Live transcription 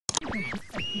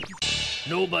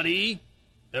Nobody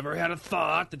ever had a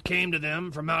thought that came to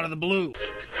them from out of the blue.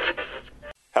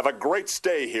 Have a great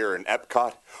stay here in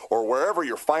Epcot or wherever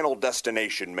your final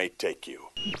destination may take you.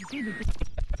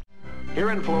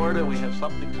 Here in Florida, we have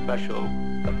something special,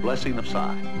 the blessing of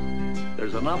science.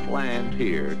 There's enough land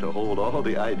here to hold all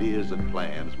the ideas and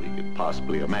plans we could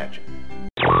possibly imagine.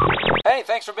 Hey,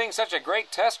 thanks for being such a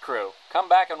great test crew. Come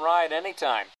back and ride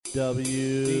anytime.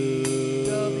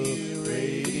 WDW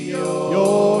Radio,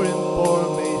 your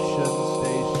information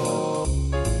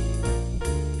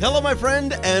station. Hello, my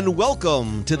friend, and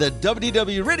welcome to the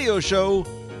WDW Radio Show,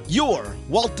 your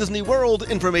Walt Disney World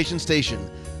information station.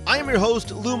 I am your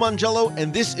host, Lou Mongello,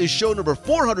 and this is show number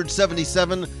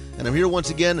 477, and I'm here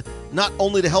once again not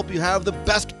only to help you have the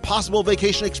best possible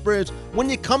vacation experience when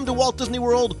you come to Walt Disney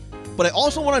World, but I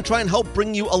also want to try and help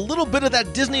bring you a little bit of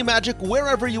that Disney magic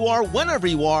wherever you are, whenever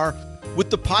you are, with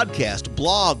the podcast,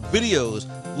 blog, videos,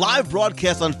 live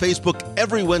broadcasts on Facebook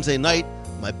every Wednesday night,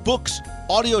 my books,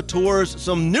 audio tours,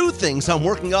 some new things I'm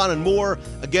working on, and more.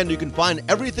 Again, you can find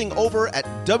everything over at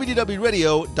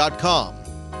WDWRadio.com.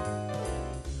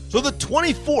 So the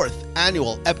 24th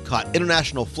annual Epcot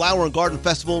International Flower and Garden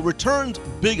Festival returns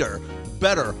bigger,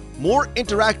 better, more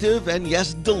interactive, and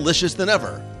yes, delicious than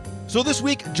ever. So this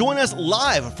week, join us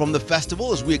live from the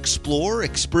festival as we explore,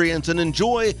 experience, and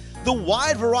enjoy the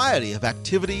wide variety of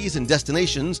activities and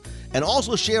destinations, and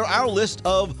also share our list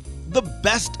of the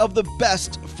best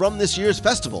from this year's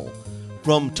festival.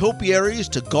 From topiaries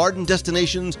to garden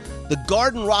destinations, the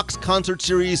Garden Rocks concert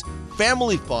series,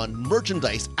 family fun,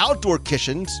 merchandise, outdoor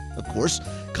kitchens, of course,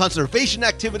 conservation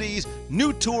activities,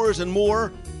 new tours, and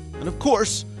more. And of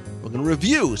course, we're going to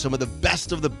review some of the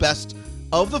best of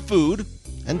the food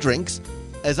and drinks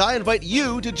as I invite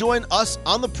you to join us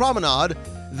on the promenade,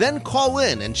 then call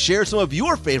in and share some of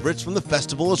your favorites from the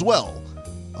festival as well.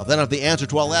 I'll then have the answer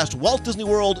to our last Walt Disney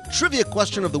World trivia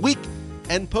question of the week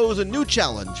and pose a new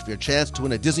challenge for your chance to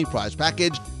win a Disney Prize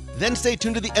package. Then stay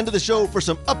tuned to the end of the show for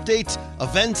some updates,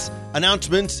 events,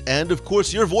 announcements, and of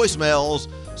course your voicemails.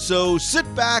 So sit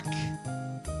back,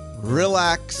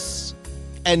 relax,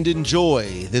 and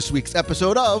enjoy this week's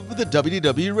episode of the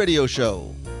WDW Radio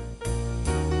Show.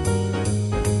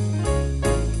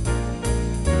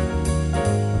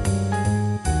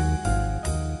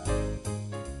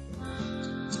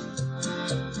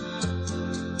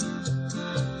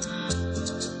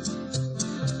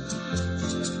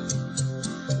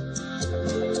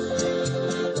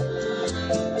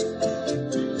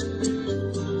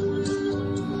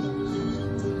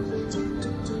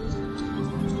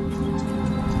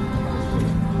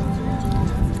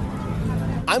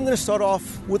 I'm going to start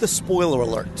off with a spoiler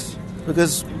alert,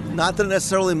 because not that it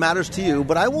necessarily matters to you,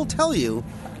 but I will tell you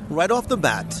right off the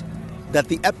bat that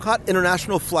the Epcot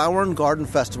International Flower and Garden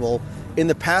Festival in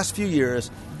the past few years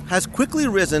has quickly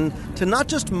risen to not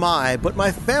just my, but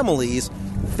my family's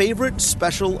favorite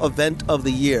special event of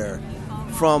the year.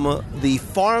 From the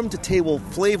farm-to-table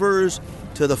flavors,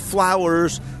 to the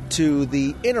flowers, to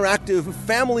the interactive,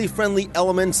 family-friendly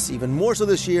elements, even more so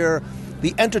this year,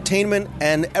 the entertainment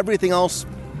and everything else.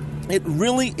 It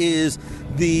really is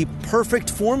the perfect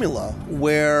formula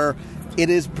where it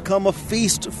has become a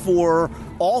feast for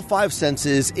all five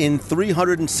senses in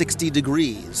 360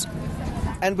 degrees.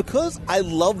 And because I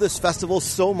love this festival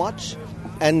so much,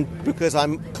 and because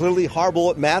I'm clearly horrible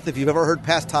at math, if you've ever heard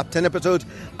past top 10 episodes,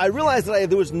 I realized that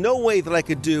there was no way that I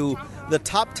could do the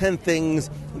top 10 things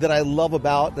that I love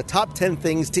about, the top 10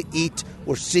 things to eat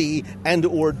or see and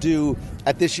or do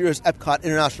at this year's Epcot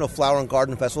International Flower and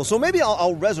Garden Festival. So maybe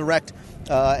I'll resurrect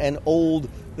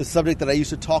the subject that I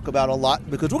used to talk about a lot,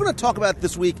 because we're going to talk about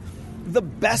this week the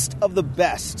best of the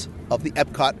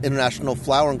Epcot International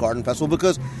Flower and Garden Festival,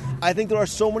 because I think there are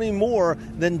so many more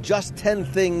than just 10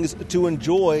 things to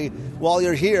enjoy while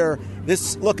you're here.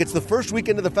 It's the first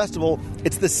weekend of the festival.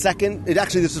 It's the second.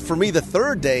 This is for me the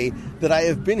third day that I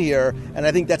have been here, and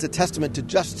I think that's a testament to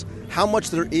just how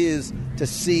much there is to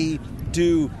see,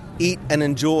 do, eat, and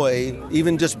enjoy,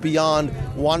 even just beyond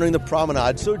wandering the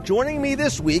promenade. So joining me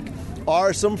this week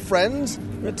are some friends.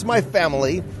 It's my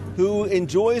family who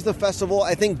enjoys the festival,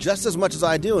 I think, just as much as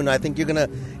I do, and I think you're going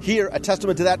to hear a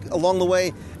testament to that along the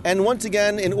way. And once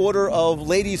again, in order of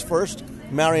ladies first,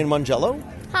 Marion Mongello.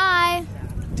 Hi.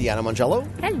 Deanna Mongello.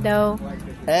 Hello.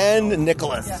 And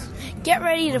Nicholas. Get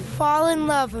ready to fall in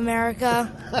love, America.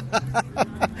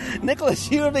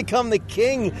 Nicholas, you have become the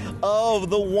king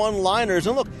of the one-liners.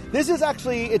 And look, this is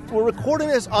actually, we're recording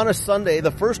this on a Sunday,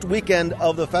 the first weekend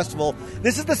of the festival.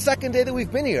 This is the second day that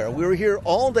we've been here. We were here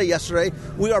all day yesterday.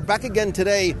 We are back again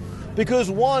today because,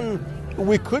 one,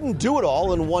 we couldn't do it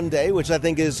all in one day, which I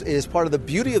think is part of the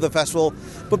beauty of the festival,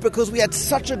 but because we had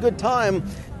such a good time.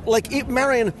 Like,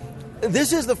 Marion,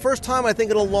 this is the first time, I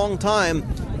think, in a long time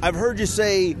I've heard you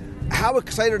say how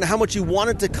excited and how much you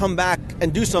wanted to come back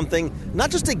and do something, not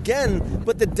just again,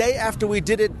 but the day after we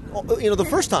did it, the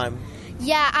first time.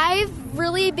 Yeah, I've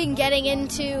really been getting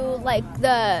into, like,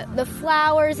 the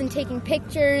flowers and taking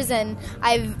pictures, and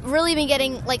I've really been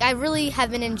I really have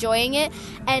been enjoying it.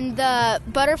 And the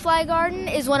butterfly garden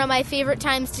is one of my favorite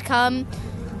times to come,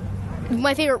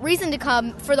 my favorite reason to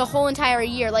come for the whole entire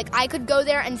year. Like, I could go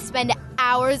there and spend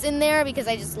hours in there because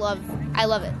I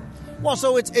love it. Well,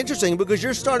 so it's interesting because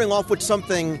you're starting off with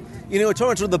something, it's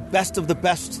sort of the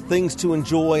best things to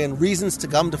enjoy and reasons to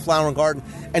come to Flower and Garden.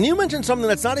 And you mentioned something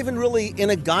that's not even really in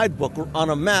a guidebook or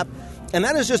on a map, and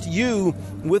that is just you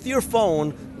with your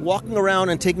phone walking around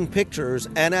and taking pictures.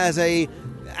 And as a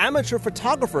amateur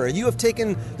photographer,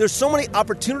 there's so many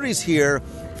opportunities here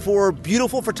for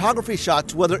beautiful photography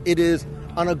shots, whether it is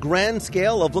on a grand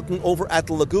scale of looking over at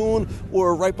the lagoon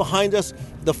or right behind us,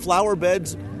 the flower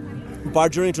beds, bar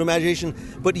journey into imagination.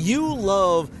 But you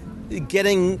love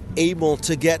getting able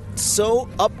to get so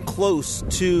up close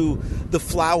to the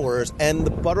flowers and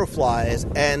the butterflies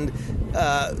and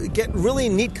get really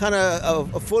neat kind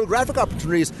of photographic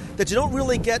opportunities that you don't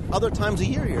really get other times a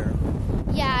year here.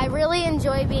 Yeah, I really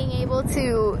enjoy being able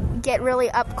to get really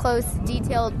up close,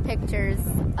 detailed pictures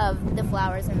of the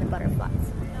flowers and the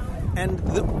butterflies. And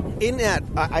in that,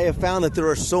 I have found that there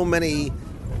are so many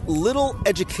little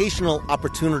educational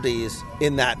opportunities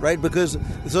in that, right? Because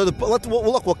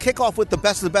we'll kick off with the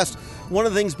best of the best. One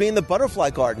of the things being the butterfly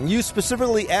garden. You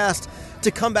specifically asked to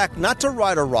come back, not to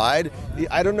ride a ride.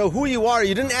 I don't know who you are.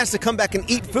 You didn't ask to come back and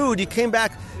eat food. You came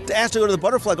back to ask to go to the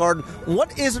butterfly garden.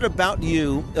 What is it about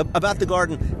you, about the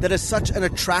garden, that is such an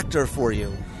attractor for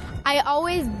you? I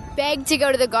always beg to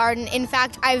go to the garden. In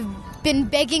fact, I've been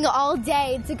begging all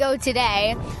day to go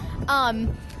today.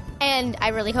 And I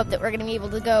really hope that we're going to be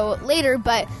able to go later,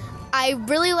 but I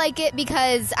really like it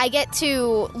because I get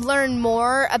to learn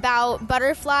more about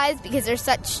butterflies because they're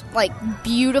such,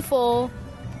 beautiful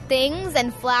things,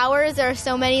 and flowers. There are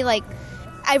so many,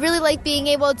 I really like being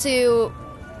able to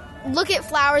look at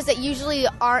flowers that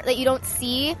that you don't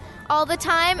see all the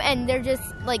time, and they're just,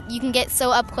 you can get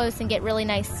so up close and get really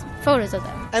nice photos of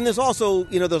them. And there's also,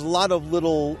 there's a lot of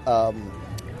little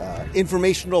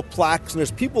informational plaques, and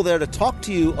there's people there to talk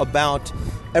to you about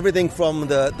everything from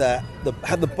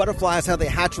how the butterflies, how they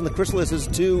hatch from the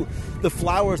chrysalises, to the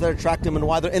flowers that attract them and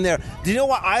why they're in there. Do you know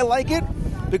why I like it?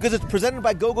 Because it's presented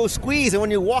by Go-Go Squeeze, and when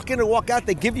you walk in or walk out,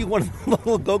 they give you one of the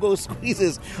little Go-Go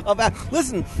Squeezes.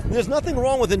 Listen, there's nothing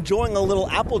wrong with enjoying a little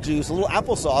apple juice, a little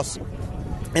applesauce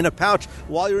in a pouch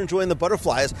while you're enjoying the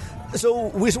butterflies. So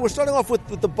we're starting off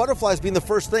with the butterflies being the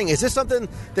first thing. Is this something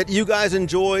that you guys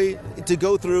enjoy to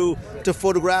go through, to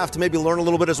photograph, to maybe learn a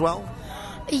little bit as well?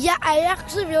 Yeah, I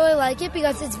actually really like it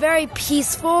because it's very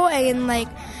peaceful and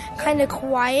kind of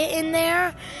quiet in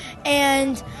there,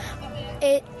 and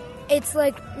it's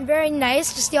very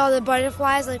nice to see all the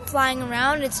butterflies flying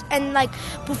around. And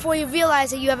before you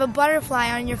realize that you have a butterfly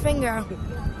on your finger.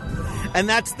 And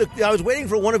I was waiting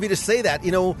for one of you to say that.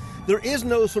 There is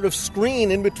no sort of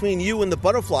screen in between you and the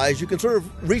butterflies. You can sort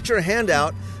of reach your hand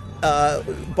out,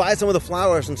 buy some of the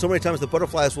flowers, and so many times the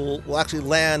butterflies will actually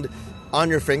land on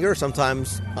your finger,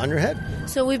 sometimes on your head.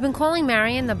 So we've been calling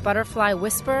Marion the Butterfly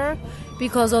Whisperer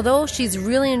because although she's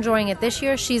really enjoying it this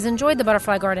year, she's enjoyed the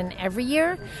butterfly garden every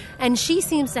year. And she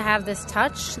seems to have this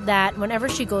touch that whenever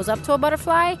she goes up to a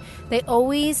butterfly, they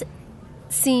always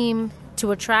seem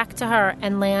to attract to her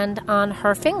and land on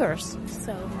her fingers.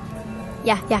 So,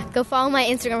 yeah. Go follow my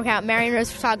Instagram account, Marion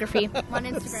Rose Photography, on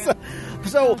Instagram.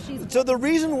 So the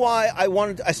reason why I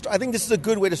think this is a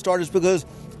good way to start is because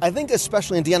I think,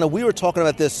 especially in Deanna, we were talking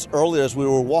about this earlier as we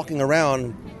were walking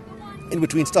around in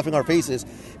between stuffing our faces,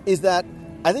 is that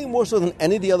I think more so than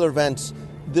any of the other events,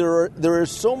 there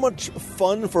is so much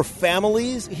fun for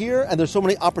families here, and there's so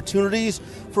many opportunities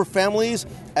for families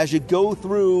as you go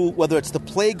through, whether it's the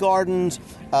play gardens,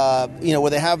 where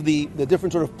they have the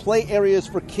different sort of play areas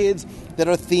for kids that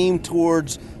are themed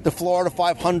towards the Florida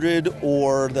 500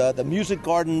 or the music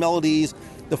garden melodies,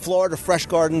 the Florida Fresh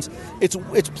Gardens. It's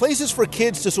places for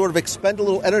kids to sort of expend a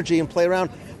little energy and play around,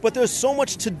 but there's so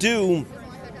much to do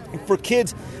for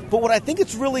kids. But what I think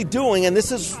it's really doing, and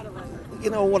this is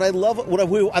what I love, I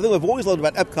think I've always loved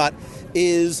about Epcot,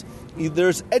 is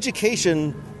there's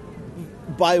education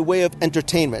by way of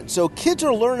entertainment. So kids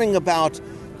are learning about,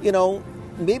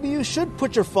 maybe you should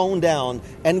put your phone down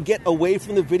and get away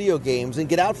from the video games and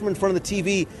get out from in front of the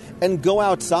TV and go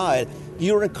outside.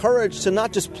 You're encouraged to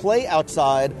not just play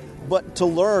outside, but to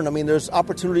learn. I mean, there's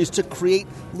opportunities to create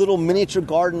little miniature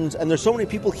gardens, and there's so many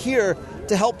people here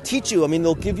to help teach you. I mean,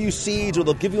 they'll give you seeds or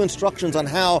they'll give you instructions on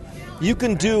how you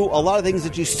can do a lot of things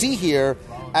that you see here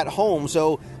at home.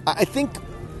 So I think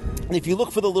if you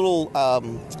look for the little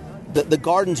the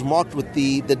gardens marked with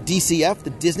the DCF, the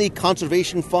Disney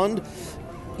Conservation Fund,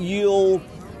 you'll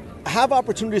have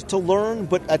opportunities to learn,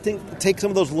 but I think take some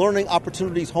of those learning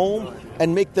opportunities home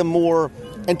and make them more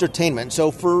entertainment. So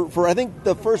for I think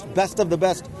the first best of the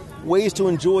best ways to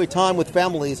enjoy time with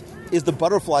families is the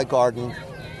Butterfly Garden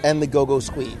and the Go-Go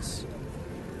Squeeze.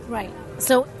 Right.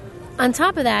 So on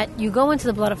top of that, you go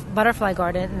into the Butterfly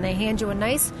Garden and they hand you a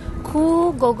nice,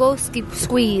 cool Go-Go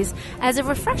Squeeze as a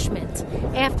refreshment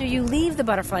after you leave the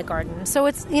Butterfly Garden. So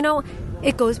it's,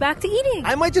 it goes back to eating.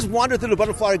 I might just wander through the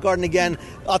Butterfly Garden again.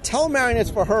 I'll tell Marion it's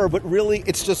for her, but really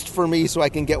it's just for me so I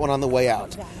can get one on the way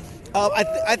out.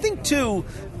 I think, too,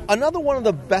 another one of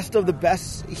the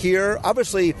best here,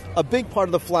 obviously a big part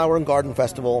of the Flower and Garden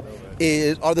Festival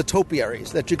are the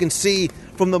topiaries that you can see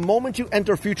from the moment you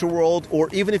enter Future World, or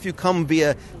even if you come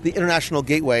via the International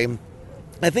Gateway.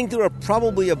 I think there are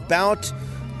probably about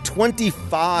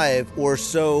 25 or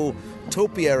so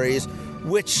topiaries,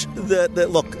 which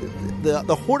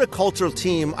the horticultural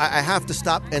team, I have to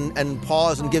stop and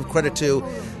pause and give credit to.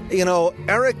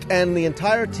 Eric and the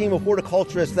entire team of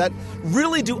horticulturists that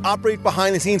really do operate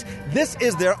behind the scenes. This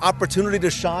is their opportunity to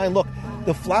shine. Look,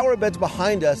 the flower beds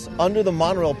behind us under the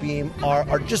monorail beam are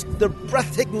they're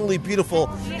breathtakingly beautiful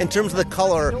in terms of the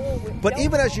color. But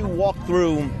even as you walk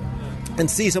through and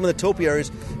see some of the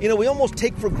topiaries, we almost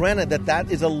take for granted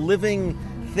that is a living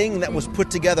thing that was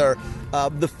put together.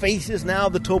 The faces now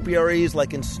of the topiaries,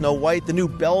 like in Snow White, the new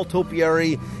Belle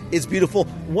topiary is beautiful.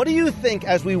 What do you think,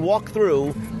 as we walk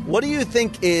through, what do you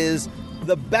think is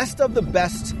the best of the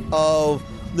best of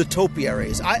the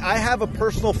topiaries? I have a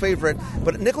personal favorite,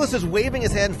 but Nicholas is waving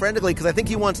his hand frantically because I think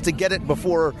he wants to get it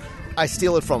before I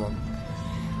steal it from him.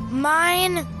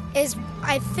 Mine is,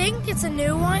 I think it's a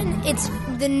new one. It's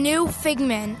the new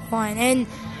Figment one. And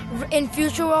in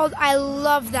Future World, I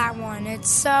love that one. It's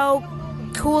so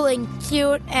cool and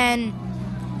cute and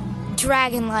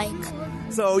dragon-like.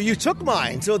 So you took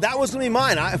mine. So that was going to be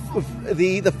mine.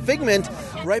 The Figment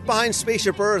right behind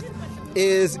Spaceship Earth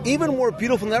is even more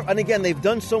beautiful than ever. And again, they've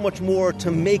done so much more to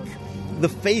make the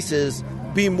faces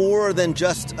be more than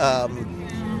just...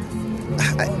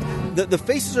 The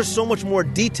faces are so much more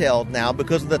detailed now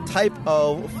because of the type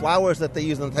of flowers that they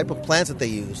use and the type of plants that they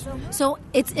use. So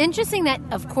it's interesting that,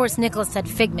 of course, Nicholas said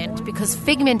Figment, because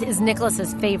Figment is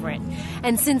Nicholas's favorite.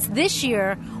 And since this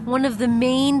year, one of the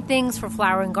main things for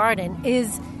Flower and Garden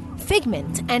is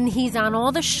Figment. And he's on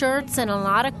all the shirts and a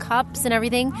lot of cups and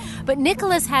everything. But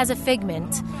Nicholas has a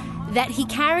Figment that he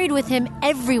carried with him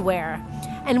everywhere.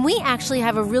 And we actually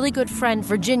have a really good friend,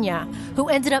 Virginia, who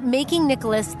ended up making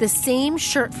Nicholas the same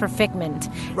shirt for Figment.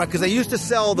 Right, because they used to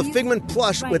sell the Figment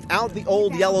plush without the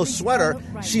old yellow sweater.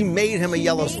 She made him a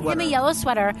yellow sweater. Made him a yellow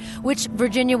sweater, which,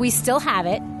 Virginia, we still have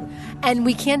it. And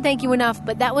we can't thank you enough,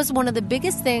 but that was one of the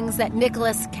biggest things that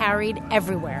Nicholas carried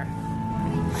everywhere.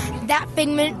 That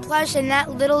Figment plush and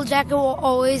that little jacket will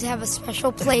always have a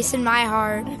special place in my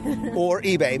heart. Or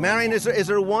eBay. Marion, is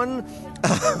there one...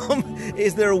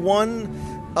 is there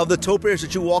one of the topiaries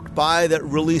that you walked by that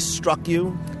really struck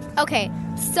you? Okay,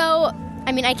 so,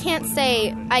 I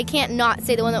can't not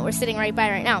say the one that we're sitting right by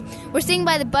right now. We're sitting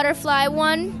by the butterfly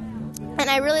one,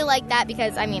 and I really like that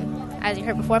because, as you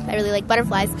heard before, I really like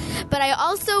butterflies. But I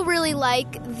also really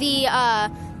like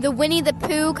the Winnie the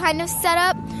Pooh kind of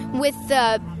setup with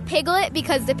the Piglet,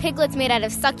 because the Piglet's made out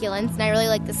of succulents, and I really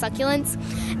like the succulents.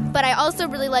 But I also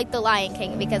really like the Lion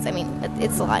King because,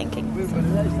 it's the Lion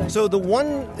King. So the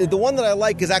one that I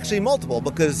like is actually multiple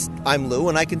because I'm Lou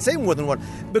and I can say more than one.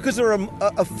 Because there are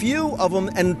a few of them,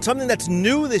 and something that's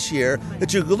new this year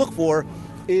that you can look for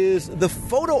is the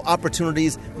photo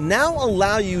opportunities now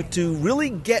allow you to really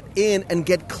get in and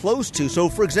get close to. So,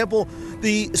 for example,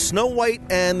 the Snow White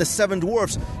and the Seven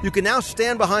Dwarfs, you can now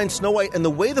stand behind Snow White, and the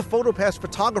way the PhotoPass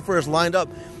photographer is lined up,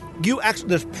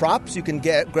 there's props. You can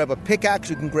grab a pickaxe,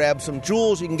 you can grab some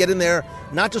jewels, you can get in there,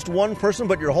 not just one person,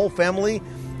 but your whole family.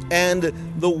 And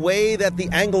the way that the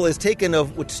angle is taken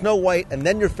with Snow White and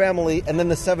then your family and then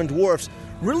the Seven Dwarfs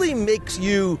really makes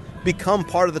you become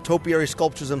part of the topiary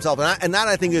sculptures themselves. And that,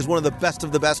 I think, is one of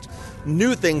the best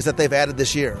new things that they've added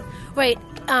this year. Right.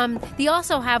 They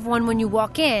also have one when you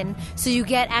walk in, so you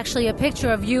get actually a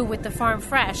picture of you with the Farm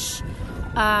Fresh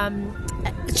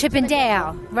Chip and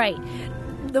Dale. Right.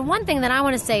 The one thing that I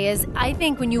want to say is I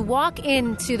think when you walk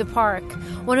into the park,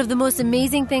 one of the most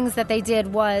amazing things that they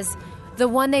did was the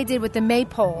one they did with the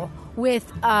maypole,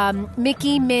 with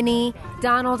Mickey, Minnie,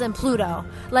 Donald, and Pluto.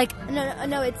 Like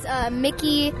No, it's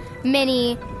Mickey,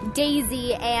 Minnie,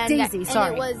 Daisy, and Daisy, sorry.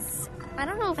 And it was, I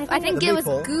don't know, I think it was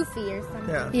Goofy or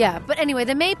something. Yeah, but anyway,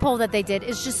 the maypole that they did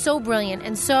is just so brilliant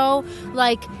and so,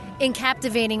 like,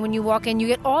 captivating when you walk in. You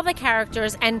get all the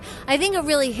characters, and I think it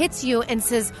really hits you and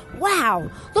says, wow,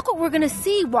 look what we're going to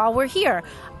see while we're here.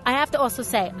 I have to also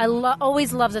say, I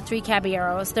always love the 3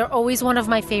 Caballeros. They're always one of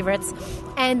my favorites.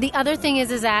 And the other thing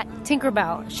is that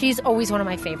Tinkerbell, she's always one of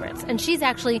my favorites. And she's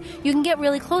actually, you can get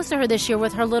really close to her this year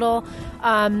with her little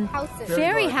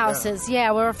fairy houses.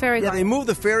 Yeah, we're a fairy garden. They moved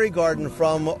the fairy garden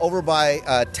from over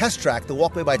by Test Track, the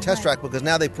walkway by Test Track, because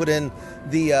now they put in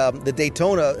the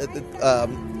Daytona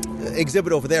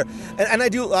exhibit over there. And I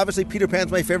do, obviously, Peter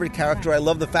Pan's my favorite character. I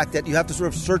love the fact that you have to sort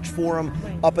of search for him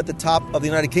up at the top of the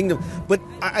United Kingdom. But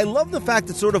I love the fact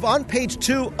that sort of on page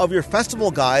 2 of your festival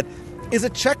guide is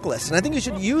a checklist. And I think you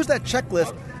should use that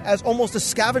checklist as almost a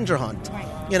scavenger hunt.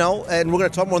 You know, and we're going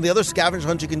to talk more on the other scavenger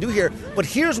hunts you can do here. But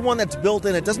here's one that's built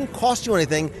in. It doesn't cost you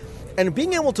anything. And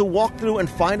being able to walk through and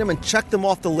find them and check them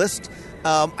off the list,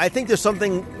 I think there's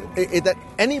something that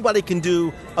anybody can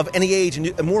do of any age,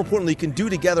 and more importantly, you can do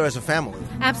together as a family.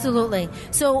 Absolutely.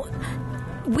 So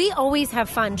we always have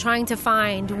fun trying to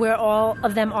find where all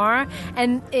of them are,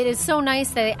 and it is so nice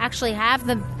that they actually have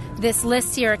this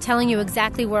list here telling you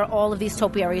exactly where all of these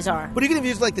topiaries are. But you can even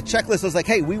use like the checklist as like,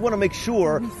 hey, we want to make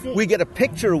sure we get a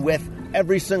picture with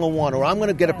every single one, or I'm going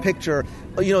to get a picture.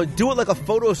 You know, do it like a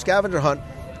photo scavenger hunt.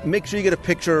 Make sure you get a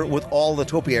picture with all the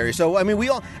topiaries. So, I mean,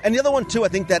 and the other one, too, I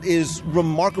think that is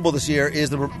remarkable this year is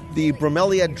the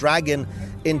Bromelia dragon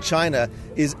in China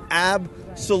is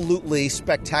absolutely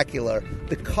spectacular.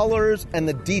 The colors and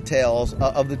the details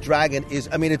of the dragon is,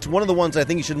 I mean, it's one of the ones I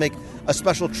think you should make a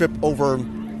special trip over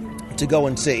to go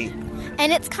and see.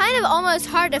 And it's kind of almost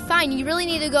hard to find. You really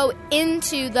need to go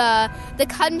into the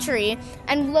country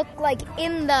and look like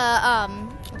in the,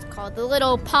 what's it called, the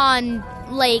little pond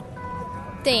lake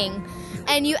thing,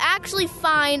 and you actually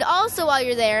find also while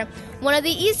you're there one of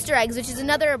the Easter eggs, which is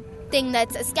another thing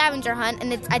that's a scavenger hunt,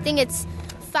 and I think it's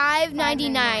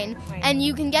 $5.99, and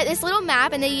you can get this little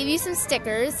map, and they give you some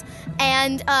stickers,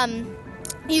 and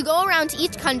you go around to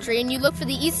each country and you look for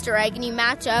the Easter egg and you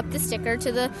match up the sticker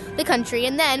to the country,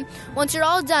 and then once you're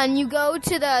all done, you go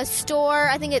to the store.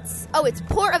 I think it's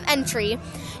port of entry.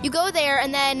 You go there,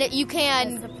 and then you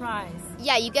can surprise.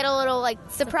 Yeah, you get a little like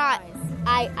surprise.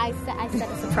 I said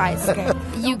a surprise. Okay.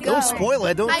 You go. Don't spoil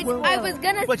it. Don't spoil it. I was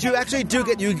gonna. But you actually do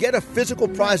get a physical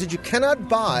prize that you cannot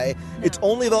buy. It's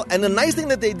only and the nice thing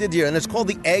that they did here, and it's called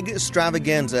the Egg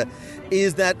Extravaganza,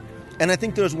 is that, and I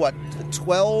think there's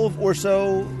 12 or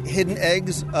so hidden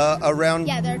eggs around.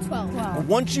 Yeah, there are 12. Wow.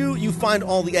 Once you find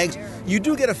all the eggs, you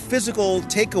do get a physical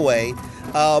takeaway.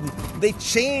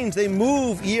 They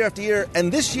move year after year,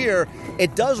 and this year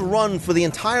it does run for the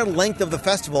entire length of the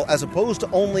festival as opposed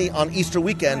to only on Easter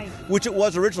weekend, which it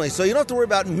was originally. So you don't have to worry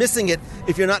about missing it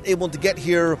if you're not able to get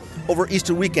here over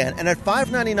Easter weekend. And at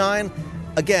 $5.99,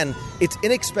 again, it's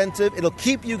inexpensive. It'll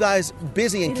keep you guys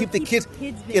busy and keep the kids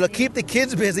busy. It'll keep the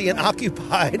kids busy and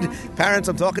occupied. Parents,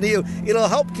 I'm talking to you. It'll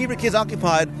help keep your kids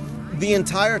occupied the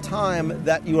entire time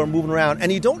that you are moving around,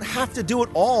 and you don't have to do it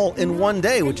all in one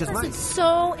day, which is nice. It's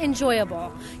so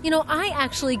enjoyable. You know, I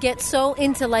actually get so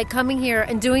into like coming here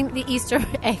and doing the Easter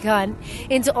egg hunt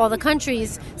into all the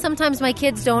countries. Sometimes my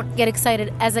kids don't get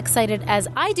excited as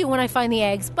I do when I find the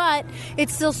eggs, but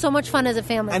it's still so much fun as a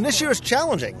family. And this year is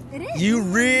challenging. It is. You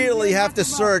really have to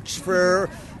search for,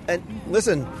 and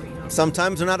listen,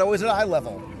 sometimes they're not always at eye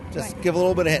level. Just give a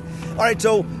little bit of hint. All right,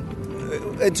 so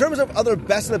in terms of other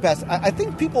best of the best, I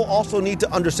think people also need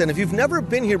to understand, if you've never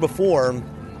been here before,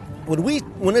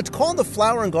 when it's called the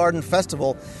Flower and Garden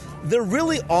Festival, there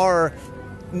really are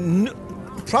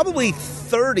probably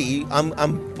 30, I'm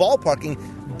ballparking,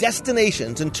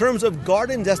 destinations in terms of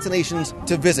garden destinations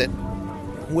to visit,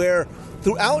 where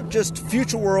throughout just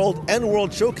Future World and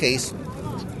World Showcase,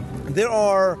 there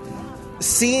are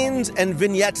scenes and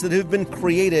vignettes that have been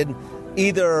created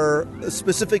either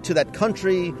specific to that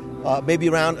country, maybe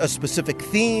around a specific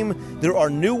theme. There are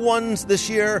new ones this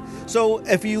year. So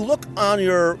if you look on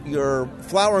your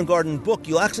Flower and Garden book,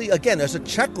 you'll actually, again, there's a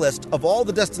checklist of all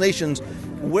the destinations,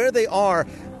 where they are.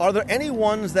 Are there any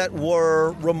ones that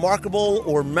were remarkable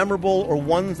or memorable, or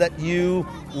ones that you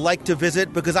like to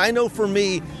visit? Because I know for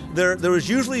me, there is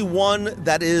usually one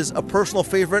that is a personal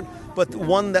favorite, but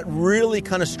one that really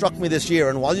kind of struck me this year.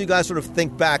 And while you guys sort of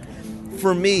think back,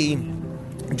 for me,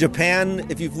 Japan,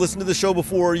 if you've listened to the show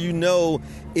before, you know,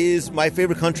 is my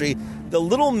favorite country. The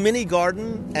little mini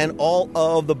garden and all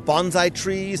of the bonsai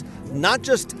trees, not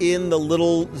just in the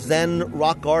little Zen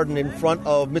rock garden in front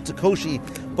of Mitsukoshi,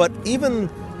 but even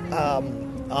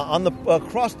on the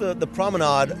across the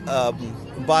promenade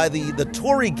by the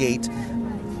Torii Gate.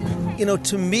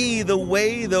 To me, the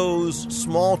way those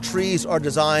small trees are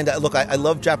designed, I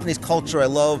love Japanese culture. I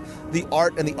love the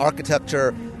art and the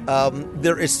architecture.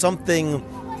 There is something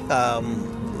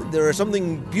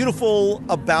beautiful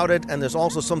about it, and there's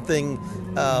also something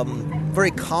very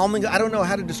calming. I don't know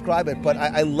how to describe it, but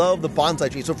I love the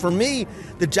bonsai tree. So for me,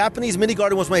 the Japanese mini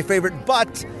garden was my favorite,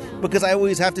 but because I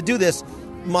always have to do this,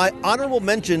 my honorable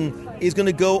mention is going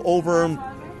to go over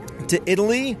to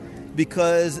Italy,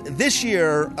 because this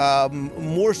year,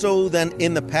 more so than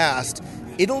in the past,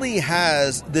 Italy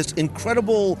has this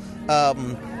incredible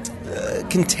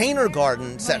container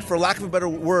garden set, for lack of a better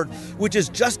word, which is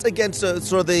just against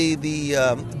sort of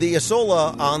the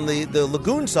Isola on the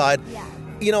lagoon side. Yeah.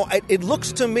 It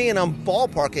looks to me, and I'm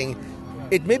ballparking,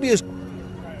 it maybe is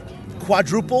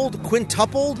quintupled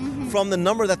from the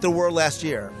number that there were last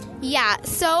year. Yeah,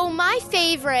 so my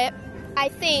favorite, I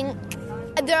think,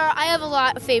 I have a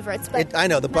lot of favorites. But I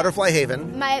know, the Butterfly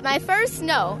Haven. My first,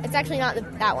 no, it's actually not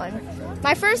that one.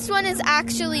 My first one is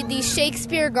actually the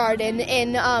Shakespeare Garden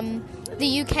in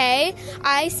the UK.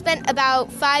 I spent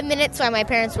about 5 minutes while my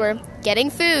parents were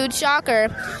getting food, shocker,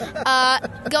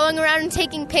 going around and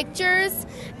taking pictures.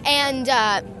 And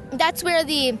that's where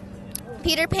the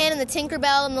Peter Pan and the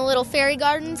Tinkerbell and the little fairy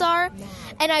gardens are.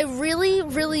 And I really,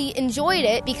 really enjoyed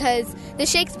it because the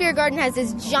Shakespeare Garden has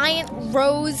this giant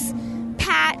rose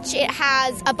patch. It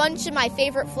has a bunch of my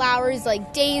favorite flowers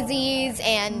like daisies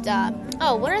and,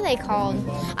 what are they called?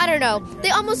 I don't know. They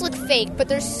almost look fake, but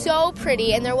they're so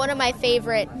pretty, and they're one of my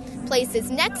favorite places.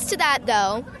 Next to that,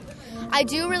 though, I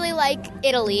do really like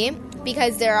Italy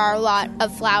because there are a lot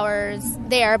of flowers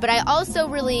there, but I also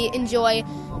really enjoy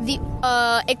the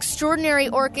Extraordinary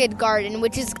Orchid Garden,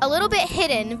 which is a little bit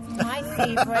hidden. My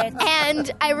favorite.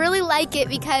 And I really like it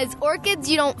because orchids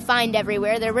you don't find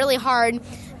everywhere. They're really hard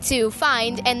to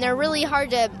find, and they're really hard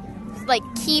to,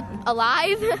 keep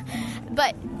alive.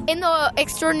 But in the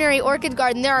Extraordinary Orchid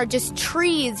Garden, there are just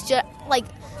trees,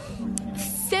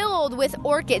 filled with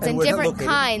orchids and different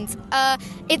kinds.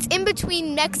 It's in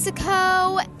between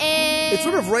Mexico and... It's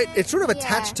sort of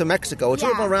attached to Mexico. It's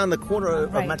sort of around the corner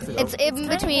of Mexico. It's in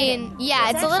between...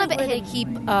 It's a little bit hidden. Keep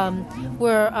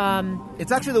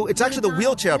It's actually the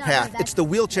wheelchair path. It's the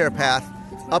wheelchair path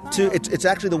up to... It's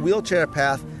actually the wheelchair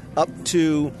path up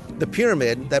to the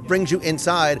pyramid that brings you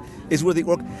inside is where the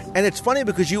orchid... And it's funny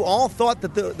because you all thought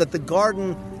that the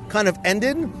garden kind of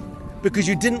ended because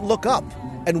you didn't look up.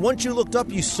 And once you looked up,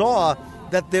 you saw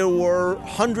that there were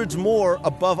hundreds more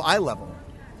above eye level.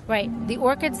 Right. The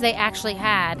orchids they actually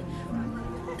had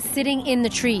sitting in the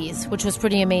trees, which was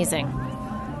pretty amazing.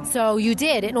 So you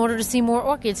did. In order to see more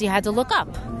orchids, you had to look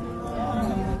up.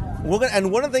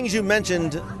 And one of the things you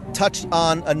mentioned touched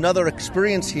on another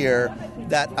experience here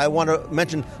that I want to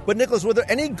mention. But Nicholas, were there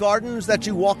any gardens that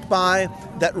you walked by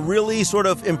that really sort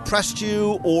of impressed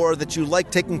you, or that you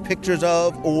liked taking pictures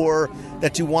of, or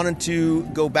that you wanted to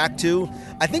go back to?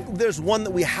 I think there's one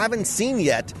that we haven't seen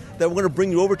yet that we're going to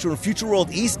bring you over to in Future World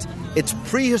East. It's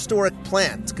prehistoric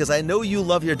plants, because I know you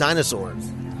love your dinosaurs.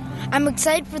 I'm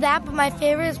excited for that, but my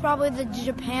favorite is probably the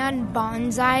Japan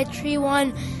bonsai tree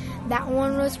one. That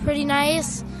one was pretty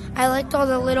nice. I liked all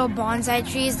the little bonsai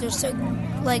trees. They're so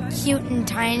cute and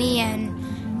tiny, and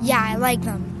I like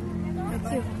them.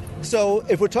 They're cute. So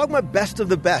if we're talking about best of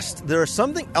the best, there is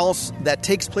something else that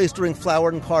takes place during Flower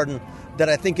and Garden that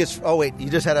I think is... Oh, wait, you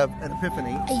just had an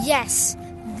epiphany. Yes,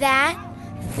 that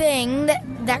thing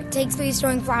that takes place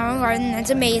during Flower and Garden that's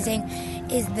amazing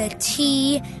is the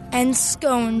tea and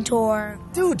scone tour.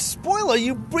 Dude, spoiler,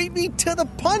 you beat me to the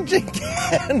punch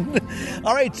again.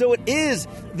 All right, so it is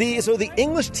the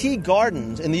English tea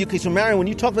gardens in the UK. So Marion, when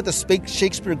you talk about the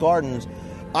Shakespeare Gardens,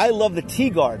 I love the tea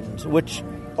gardens, which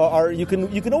are you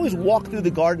can always walk through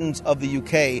the gardens of the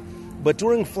UK, but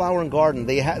during Flower and Garden,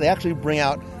 they actually bring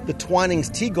out the Twinings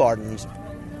Tea Gardens.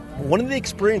 One of the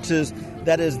experiences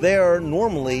that is there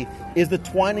normally is the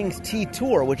Twinings Tea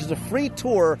Tour, which is a free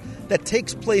tour that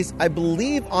takes place, I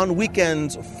believe, on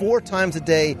weekends 4 times a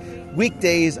day.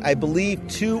 Weekdays, I believe,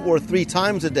 2 or 3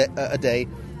 times a day.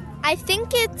 I think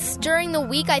it's during the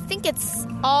week. I think it's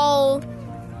all...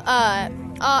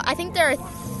 I think there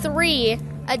are 3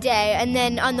 a day, and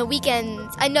then on the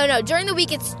weekends... No, during the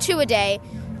week it's 2 a day.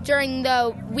 During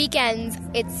the weekends,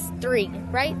 it's 3,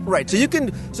 right? Right. So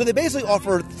they basically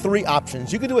offer 3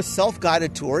 options. You could do a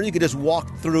self-guided tour. You could just walk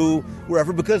through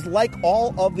wherever, because like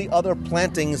all of the other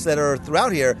plantings that are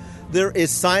throughout here, there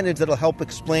is signage that'll help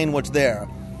explain what's there.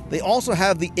 They also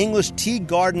have the English Tea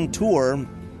Garden Tour,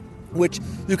 which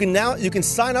you can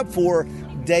sign up for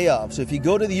day of. So if you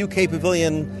go to the UK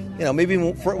Pavilion, maybe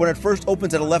when it first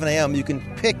opens at 11 a.m., you can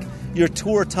pick your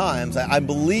tour times. I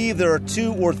believe there are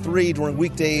 2 or 3 during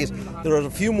weekdays. There are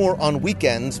a few more on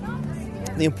weekends.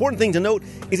 The important thing to note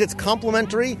is it's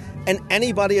complimentary, and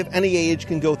anybody of any age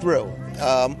can go through.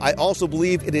 I also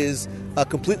believe it is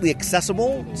completely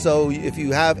accessible. So if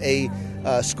you have a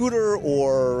scooter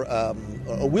or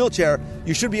a wheelchair,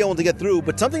 you should be able to get through.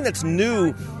 But something that's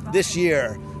new this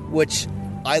year, which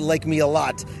I like me a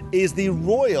lot, is the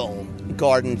Royal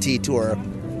Garden Tea Tour.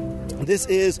 This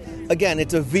is, again,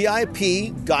 it's a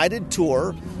VIP guided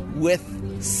tour with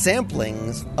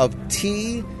samplings of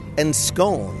tea and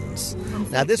scones.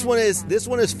 Now this one is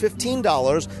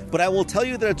 $15, but I will tell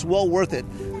you that it's well worth it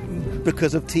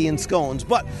because of tea and scones.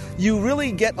 But you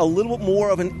really get a little bit more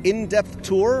of an in-depth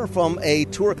tour from a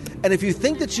tour. And if you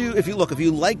think that if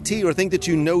you like tea or think that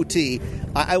you know tea,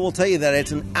 I will tell you that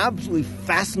it's an absolutely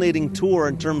fascinating tour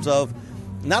in terms of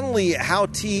not only how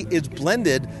tea is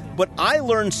blended, but I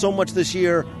learned so much this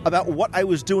year about what I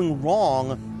was doing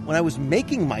wrong when I was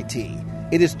making my tea.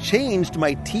 It has changed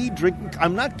my tea drinking.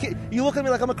 I'm not kidding. You look at me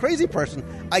like I'm a crazy person.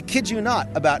 I kid you not,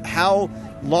 about how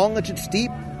long it should steep,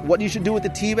 what you should do with the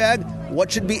tea bag, what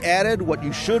should be added, what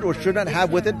you should or should not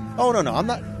have with it. Oh, no, I'm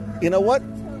not. You know what?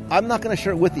 I'm not going to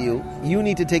share it with you. You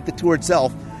need to take the tour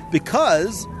itself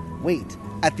because, wait,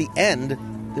 at the end,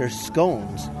 there's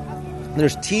scones.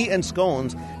 There's tea and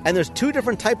scones, and there's 2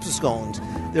 different types of scones.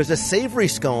 There's a savory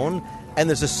scone, and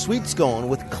there's a sweet scone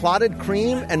with clotted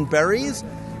cream and berries.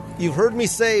 You've heard me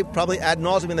say, probably ad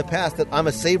nauseum in the past, that I'm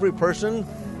a savory person.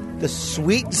 The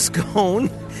sweet scone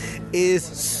is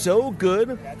so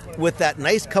good with that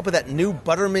nice cup of that new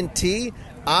buttermint tea.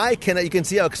 You can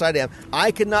see how excited I am.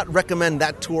 I cannot recommend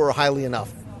that tour highly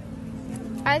enough.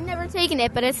 I've never taken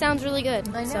it, but it sounds really good.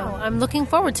 I know. So I'm looking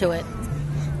forward to it.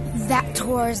 That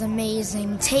tour is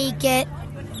amazing. Take it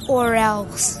or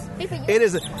else. It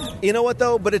is. You know what,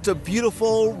 though? But it's a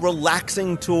beautiful,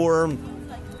 relaxing tour.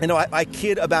 I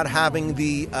kid about having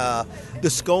the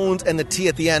scones and the tea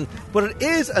at the end, but it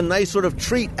is a nice sort of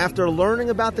treat after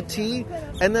learning about the tea.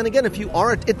 And then again, if you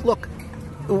aren't, look,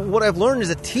 what I've learned is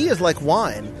that tea is like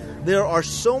wine. There are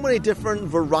so many different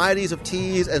varieties of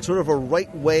teas and sort of a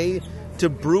right way to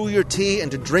brew your tea and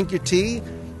to drink your tea.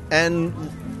 And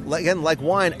again, like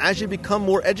wine, as you become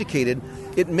more educated,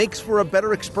 it makes for a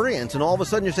better experience. And all of a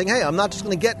sudden you're saying, hey, I'm not just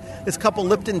going to get this cup of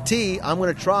Lipton tea. I'm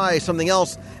going to try something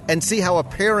else and see how a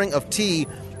pairing of tea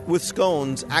with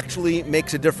scones actually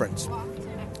makes a difference. All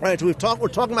right, so we're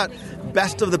talking about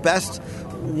best of the best.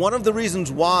 One of the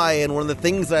reasons why, and one of the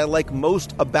things that I like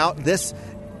most about this,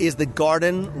 is the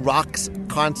Garden Rocks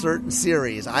concert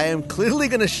series. I am clearly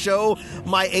going to show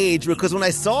my age because when I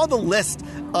saw the list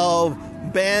of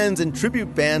bands and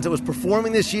tribute bands that was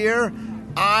performing this year,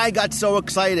 I got so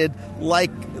excited,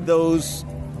 like those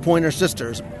Pointer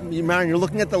Sisters. Marion, you're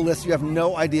looking at the list, you have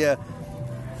no idea.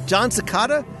 John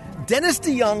Cicada, Dennis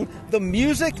DeYoung, The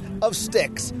Music of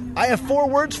Styx. I have 4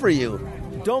 words for you.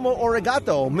 Domo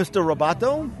arigato, Mr.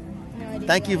 Roboto.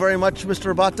 Thank you very much,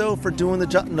 Mr. Roboto, for doing the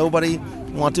job. Nobody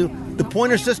want to. The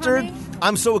Pointer Sisters.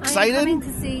 I'm so excited. I'm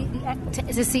coming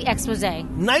to see Expose.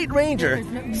 Night Ranger,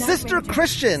 Sister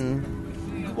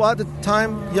Christian. Well, at the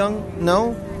time, young,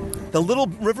 no. The Little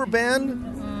River Band.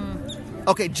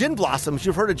 Okay, Gin Blossoms.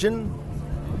 You've heard of Gin?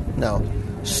 No.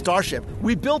 Starship.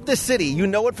 We Built This City. You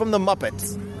know it from the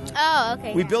Muppets. Oh,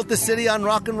 okay. We built this city on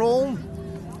rock and roll.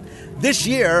 This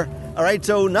year, all right.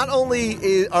 So not only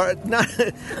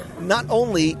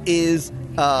is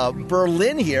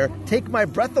Berlin here, Take My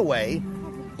Breath Away,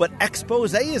 but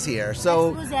Expose is here.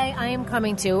 So Expose, I am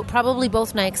coming to probably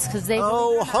both nights because they.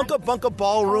 Oh, Hunka Bunka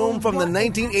Ballroom from the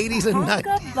 1980s and 90s.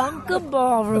 Hunka Bunka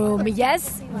Ballroom.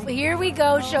 Yes, here we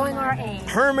go, showing our age.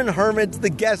 Herman Hermits, the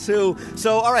Guess Who.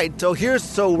 So all right. So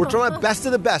we're talking about best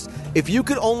of the best. If you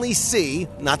could only see,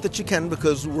 not that you can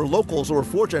because we're local, so we're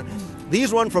fortunate.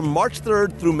 These run from March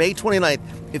 3rd through May 29th.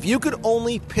 If you could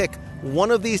only pick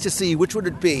one of these to see, which would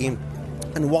it be?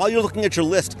 And while you're looking at your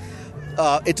list,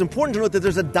 it's important to note that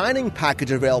there's a dining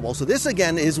package available. So this,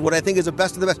 again, is what I think is the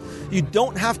best of the best. You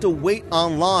don't have to wait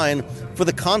online for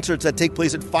the concerts that take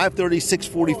place at 5:30,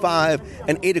 6:45,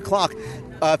 and 8 o'clock.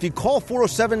 If you call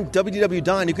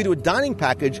 407-WDW-DINE, you can do a dining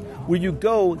package where you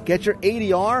go get your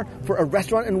ADR for a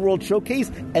restaurant and world showcase,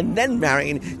 and then,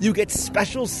 Marion, you get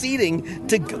special seating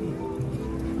to go.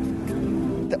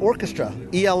 The orchestra,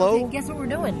 ELO. Okay, guess what we're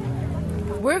doing?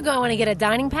 We're going to get a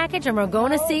dining package, and we're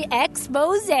going to see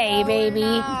Expose, baby.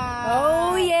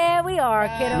 Oh, yeah, we are,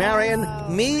 kiddo. Marion,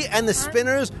 me and the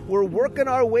Spinners, we're working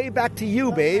our way back to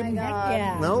you, babe.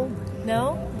 Yeah. No?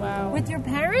 No? Wow. With your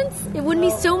parents? It wouldn't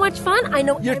be so much fun. I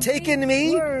know. You're taking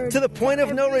me to the point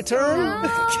of no return?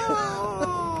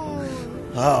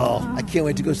 Oh, I can't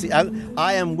wait to go see.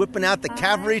 I am whipping out the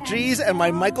cavalry cheese and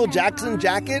my Michael Jackson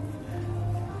jacket.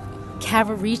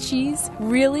 Cavalry cheese?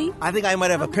 Really? I think I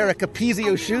might have a pair of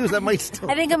Capezio shoes that might still...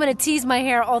 I think I'm going to tease my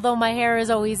hair, although my hair is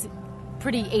always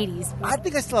pretty 80s. I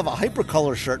think I still have a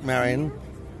hypercolor shirt, Marion.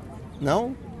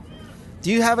 No?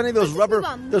 Do you have any of those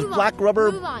black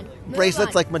rubber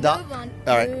bracelets like Madonna?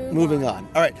 All right, moving on.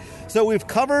 All right, so we've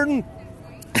covered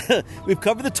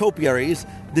the topiaries,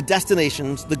 the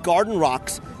destinations, the garden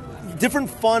rocks, different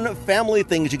fun family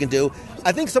things you can do.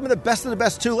 I think some of the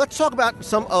best too. Let's talk about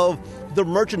some of the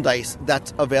merchandise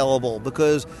that's available,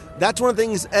 because that's one of the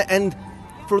things, and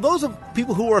for those of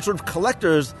people who are sort of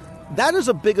collectors, that is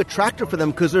a big attractor for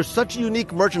them because there's such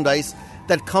unique merchandise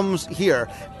that comes here.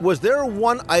 Was there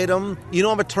one item,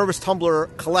 I'm a Tervis tumbler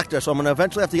collector, so I'm going to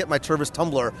eventually have to get my Tervis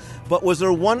tumbler, but was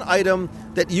there one item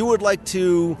that you would like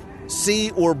to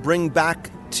see or bring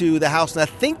back to the house? Now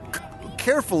think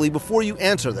carefully before you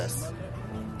answer this.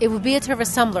 It would be a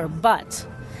Tervis tumbler, but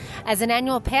as an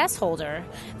annual pass holder,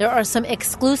 there are some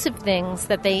exclusive things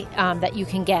that that you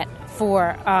can get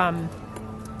for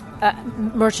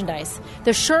merchandise.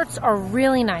 The shirts are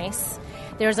really nice.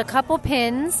 There's a couple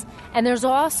pins, and there's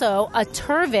also a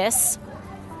Tervis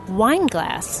wine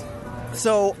glass.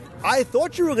 So I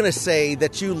thought you were going to say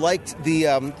that you liked the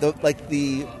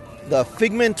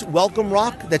Figment welcome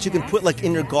rock that you can put like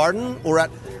in your garden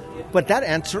but that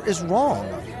answer is wrong.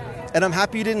 And I'm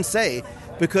happy you didn't say,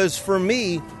 because for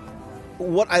me,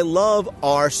 what I love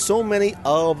are so many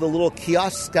of the little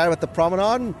kiosks down at the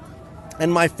promenade.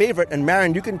 And my favorite, and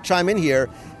Marion, you can chime in here,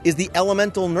 is the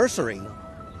Elemental Nursery.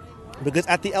 Because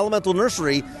at the Elemental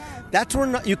Nursery, that's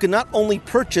where you can not only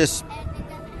purchase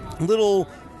little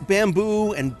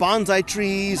bamboo and bonsai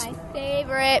trees. My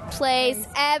favorite place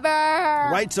ever.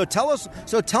 Right, so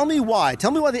tell me why.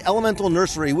 Tell me why the Elemental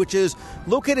Nursery, which is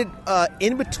located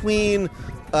in between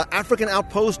African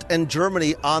Outpost and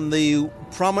Germany on the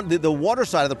water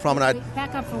side of the promenade.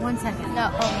 Back up for 1 second.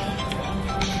 No,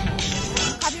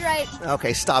 copyright.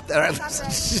 Okay, stop that.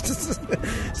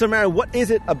 So, Mary, what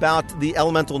is it about the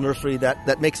Elemental Nursery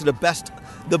that makes it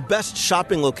the best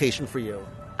shopping location for you?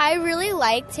 I really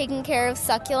like taking care of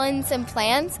succulents and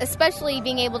plants, especially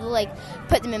being able to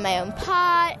put them in my own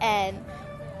pot, and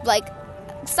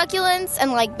succulents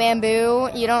and bamboo.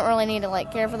 You don't really need to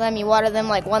care for them. You water them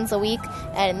once a week,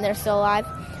 and they're still alive,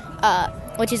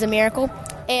 which is a miracle.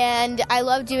 And I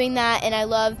love doing that, and I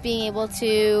love being able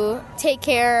to take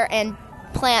care and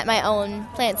plant my own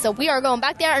plants. So we are going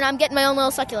back there, and I'm getting my own little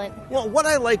succulent. Well, what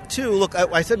I like too, look,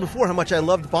 I said before how much I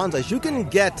loved bonsais. You can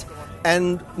get,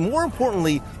 and more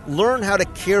importantly, learn how to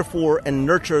care for and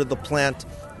nurture the plant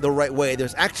the right way.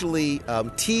 There's actually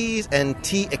teas and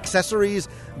tea accessories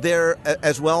there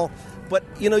as well. But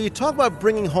you talk about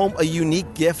bringing home a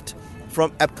unique gift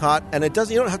from Epcot, and you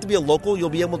don't have to be a local. You'll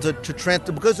be able to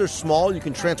transport, because they're small, you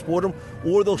can transport them,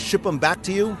 or they'll ship them back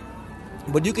to you.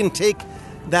 But you can take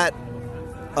that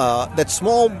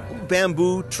small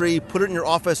bamboo tree, put it in your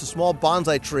office, a small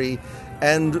bonsai tree,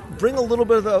 and bring a little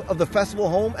bit of the festival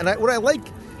home. And what I like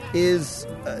is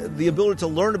the ability to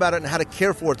learn about it and how to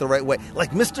care for it the right way.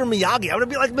 Like Mr. Miyagi. I want to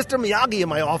be like Mr. Miyagi in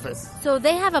my office. So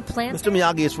they have a plant. Mr.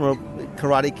 Miyagi is from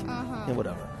karate and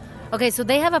whatever. Okay, so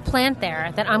they have a plant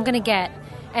there that I'm going to get,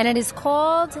 and it is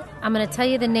called, I'm going to tell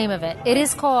you the name of it. It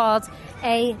is called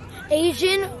a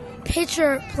Asian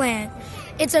pitcher plant.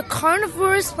 It's a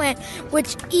carnivorous plant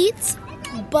which eats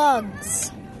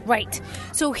bugs. Right.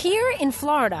 So here in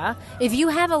Florida, if you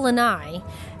have a lanai,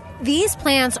 these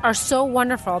plants are so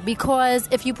wonderful because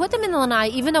if you put them in the lanai,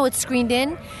 even though it's screened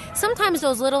in, sometimes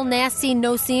those little nasty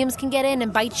no-see-ums can get in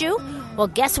and bite you. Well,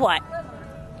 guess what?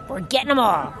 We're getting them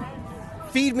all.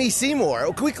 Feed me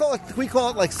Seymour. Can we call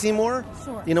it like Seymour?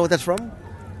 Sure. You know what that's from?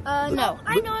 No.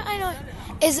 I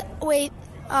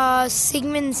know.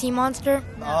 Sigmund Sea Monster?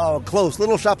 Oh, close.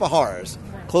 Little Shop of Horrors.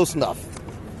 Close enough.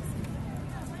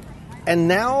 And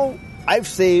now I've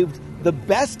saved the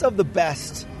best of the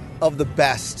best of the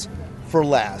best for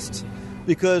last.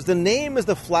 Because the name is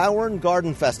the Flower and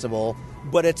Garden Festival,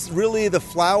 but it's really the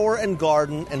flower and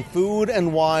garden and food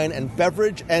and wine and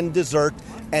beverage and dessert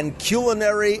and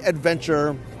culinary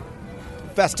adventure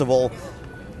festival.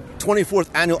 24th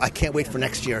annual. I can't wait for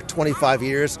next year. 25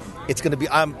 years. It's going to be,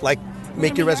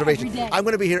 make your reservation. I'm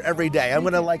going to be here every day. I'm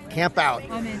going to camp out.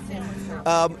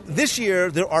 This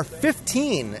year, there are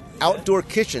 15 outdoor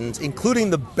kitchens, including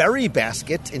the Berry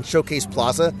Basket in Showcase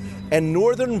Plaza and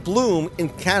Northern Bloom in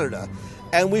Canada.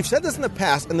 And we've said this in the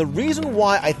past, and the reason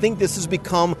why I think this has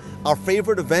become our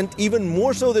favorite event, even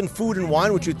more so than Food and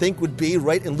Wine, which you'd think would be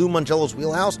right in Lou Mangello's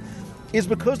wheelhouse, is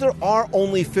because there are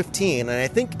only 15. And I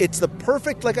think it's the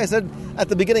perfect, like I said at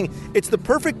the beginning, it's the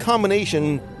perfect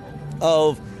combination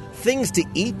of things to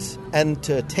eat and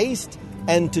to taste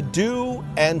and to do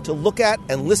and to look at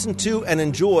and listen to and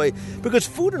enjoy, because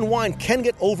Food and Wine can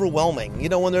get overwhelming. You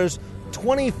know, when there's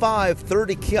 25,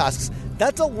 30 kiosks,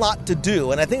 that's a lot to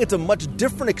do, and I think it's a much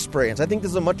different experience. I think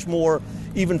this is a much more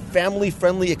even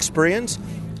family-friendly experience.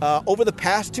 Over the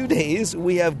past 2 days,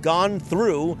 we have gone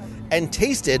through and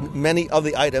tasted many of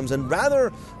the items, and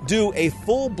rather do a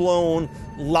full-blown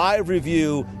live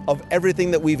review of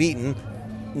everything that we've eaten.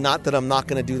 Not that I'm not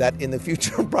going to do that in the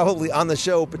future, probably on the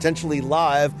show, potentially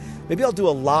live. Maybe I'll do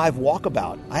a live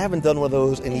walkabout. I haven't done one of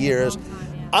those in years.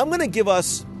 I'm going to give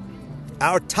us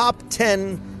our top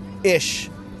 10-ish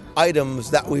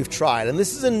items that we've tried. And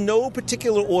this is in no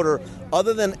particular order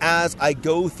other than as I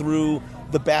go through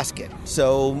the basket.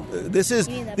 So this is,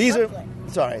 these are,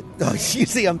 sorry. You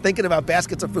see, I'm thinking about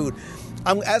baskets of food.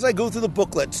 As I go through the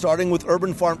booklet, starting with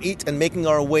Urban Farm Eat and making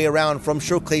our way around from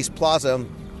Showcase Plaza,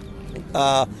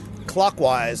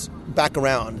 clockwise back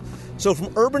around. So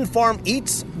from Urban Farm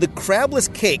Eats, the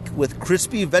crabless cake with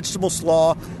crispy vegetable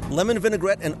slaw, lemon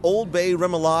vinaigrette, and Old Bay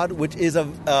remoulade, which is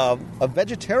a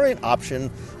vegetarian option,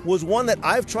 was one that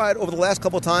I've tried over the last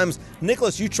couple of times.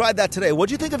 Nicholas, you tried that today. What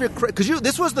do you think of your... Because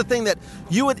this was the thing that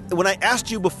you would... When I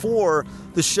asked you before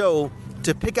the show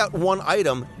to pick out one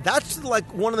item, that's like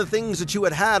one of the things that you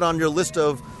had on your list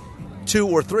of 2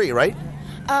 or 3, right?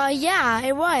 Yeah,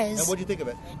 it was. And what do you think of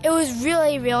it? It was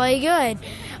really, really good.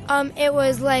 It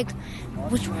was like,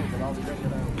 which one?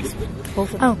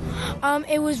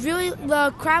 It was really,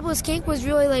 the crabless cake was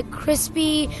really like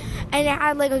crispy, and it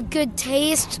had like a good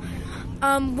taste.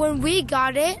 When we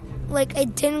got it, like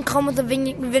it didn't come with a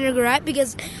vinaigrette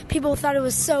because people thought it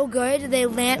was so good they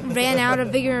ran out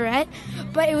of vinaigrette,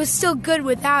 but it was still good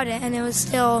without it, and it was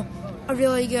still a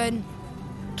really good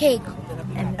cake.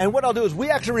 And what I'll do is we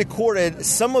actually recorded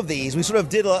some of these. We sort of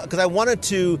did, because I wanted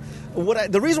to,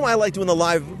 the reason why I like doing the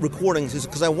live recordings is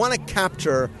because I want to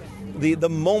capture the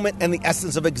moment and the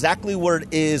essence of exactly what it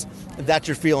is that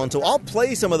you're feeling. So I'll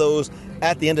play some of those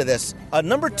at the end of this.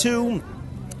 Number 2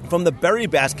 from the berry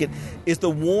basket is the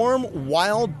warm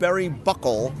wild berry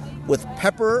buckle with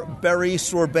pepper berry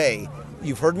sorbet.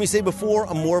 You've heard me say before,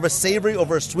 I'm more of a savory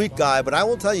over a sweet guy, but I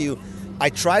will tell you, I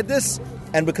tried this,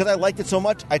 and because I liked it so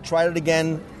much, I tried it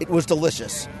again. It was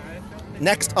delicious.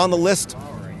 Next on the list,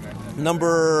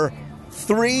 number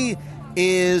 3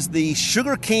 is the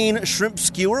sugarcane shrimp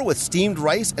skewer with steamed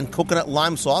rice and coconut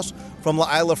lime sauce from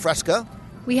La Isla Fresca.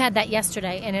 We had that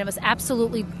yesterday, and it was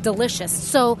absolutely delicious.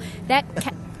 So that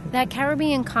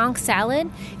Caribbean conch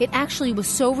salad, it actually was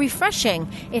so refreshing.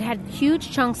 It had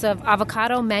huge chunks of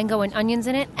avocado, mango, and onions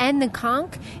in it, and the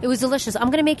conch. It was delicious. I'm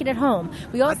going to make it at home.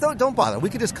 We also don't bother. We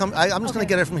could just come. I'm just going to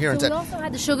get it from here so instead. We also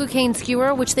had the sugarcane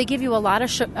skewer, which they give you a lot of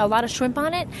shrimp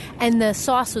on it, and the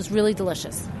sauce was really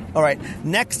delicious. All right.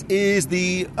 Next is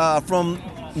the from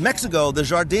Mexico, the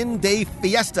Jardin de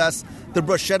Fiestas, the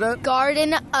bruschetta.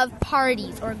 Garden of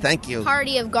Parties. Or Thank you.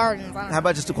 Party of Gardens. How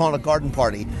about just to call it a garden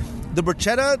party? The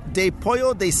bruschetta de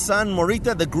pollo de San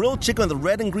Morita, the grilled chicken with the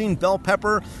red and green bell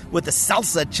pepper with the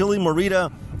salsa chili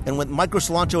morita and with micro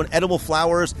cilantro and edible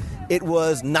flowers. It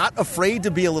was not afraid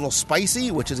to be a little spicy,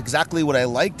 which is exactly what I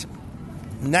liked.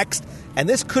 Next, and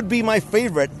this could be my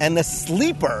favorite and the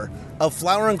sleeper of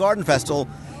Flower and Garden Festival,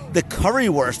 the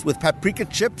currywurst with paprika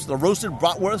chips, the roasted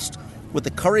bratwurst with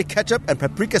the curry ketchup and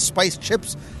paprika spice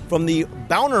chips from the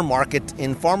Bauner Market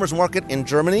in Farmers Market in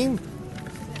Germany.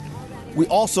 We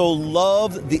also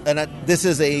love this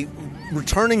is a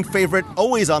returning favorite,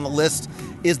 always on the list,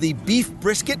 is the beef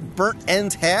brisket burnt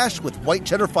ends hash with white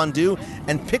cheddar fondue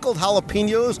and pickled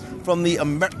jalapenos from the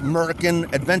American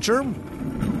Adventure.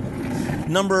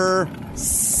 Number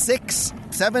 6,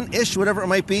 7-ish, whatever it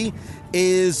might be,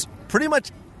 is pretty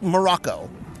much Morocco.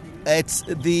 It's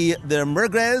the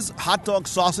merguez hot dog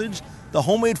sausage, the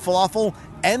homemade falafel,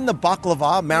 and the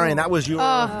baklava. Marion, that was your...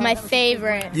 Oh, my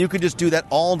favorite. You could just do that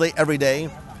all day, every day.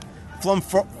 From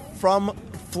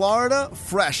Florida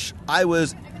Fresh, I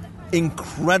was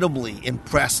incredibly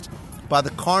impressed by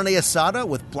the carne asada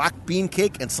with black bean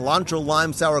cake and cilantro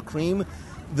lime sour cream.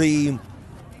 The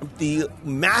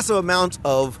massive amounts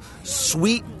of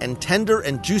sweet and tender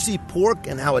and juicy pork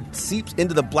and how it seeps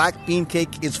into the black bean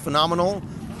cake is phenomenal.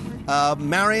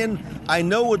 Marion, I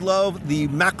know would love the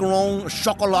macaron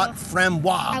chocolat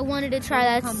framboise. I wanted to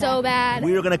try that so bad.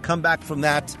 We are going to come back from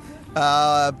that.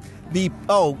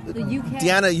 UK.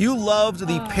 Deanna, you loved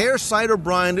the pear cider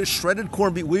brine shredded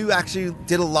corned beef. We actually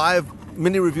did a live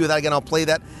mini review of that. Again, I'll play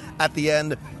that at the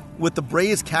end with the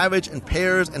braised cabbage and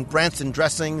pears and Branston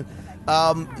dressing.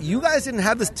 You guys didn't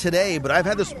have this today, but I've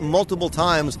had this multiple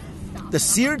times. The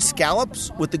seared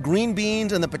scallops with the green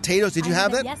beans and the potatoes. Did you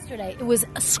have that? Yesterday. It was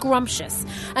scrumptious.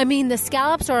 I mean, the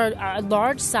scallops are a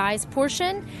large size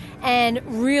portion and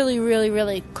really, really,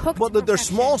 really cooked. Well, they're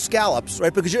small scallops,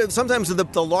 right? Because sometimes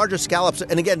the larger scallops,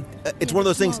 and again, it's one of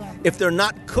those things, if they're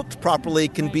not cooked properly,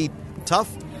 it can be tough.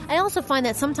 I also find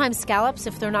that sometimes scallops,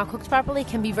 if they're not cooked properly,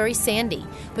 can be very sandy.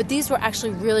 But these were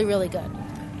actually really, really good.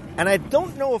 And I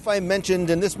don't know if I mentioned,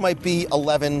 and this might be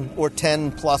 11 or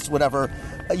 10 plus, whatever.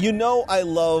 You know I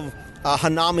love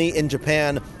hanami in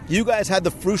Japan. You guys had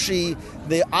the frushi,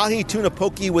 the ahi tuna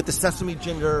poke with the sesame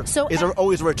ginger is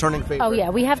always a returning favorite. Oh, yeah.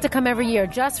 We have to come every year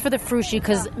just for the frushi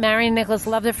because Mary and Nicholas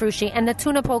love the frushi. And the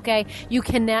tuna poke, you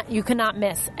cannot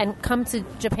miss. And come to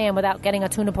Japan without getting a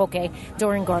tuna poke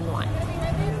during Garden Line.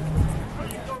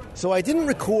 So I didn't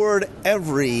record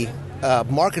every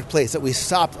marketplace that we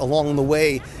stopped along the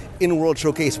way in World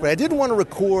Showcase, but I did want to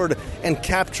record and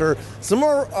capture some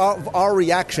of our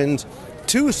reactions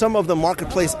to some of the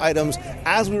marketplace items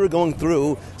as we were going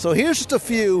through. So here's just a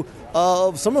few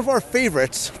of some of our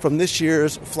favorites from this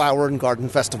year's Flower and Garden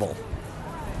Festival.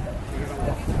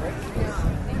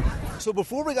 So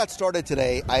before we got started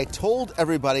today, I told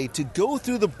everybody to go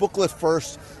through the booklet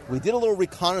first. We did a little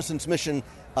reconnaissance mission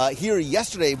here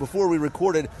yesterday before we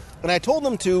recorded, and I told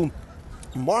them to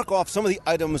mark off some of the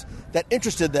items that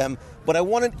interested them, but I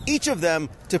wanted each of them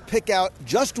to pick out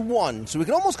just one, so we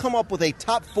can almost come up with a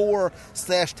top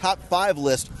 4/top 5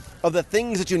 list of the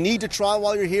things that you need to try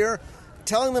while you're here.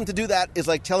 Telling them to do that is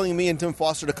like telling me and Tim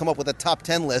Foster to come up with a top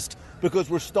 10 list, because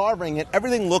we're starving and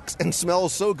everything looks and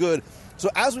smells so good. So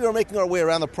as we were making our way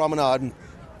around the promenade,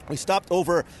 we stopped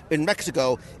over in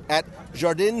Mexico at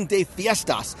Jardín de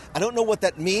Fiestas. I don't know what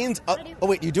that means. Oh,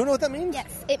 wait, you do know what that means? Yes,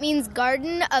 it means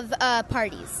garden of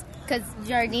parties. Because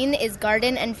Jardín is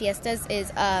garden and Fiestas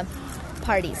is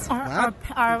parties.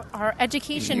 Our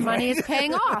education money is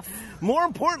paying off. More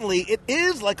importantly, it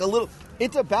is like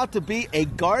it's about to be a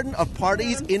garden of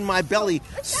parties in my belly.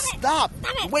 Stop.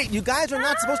 Wait, you guys are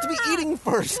not supposed to be eating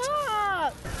first.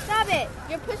 Stop it.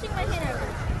 You're pushing my hand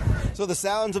over. So the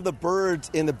sounds of the birds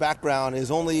in the background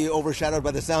is only overshadowed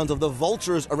by the sounds of the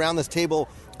vultures around this table.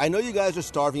 I know you guys are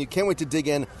starving. You can't wait to dig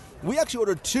in. We actually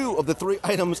ordered 2 of the 3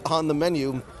 items on the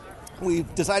menu. We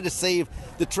decided to save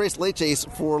the tres leches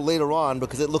for later on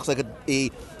because it looks like a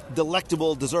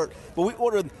delectable dessert. But we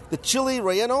ordered the chili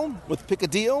relleno with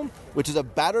picadillo, which is a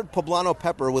battered poblano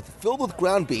pepper filled with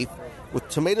ground beef, with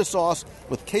tomato sauce,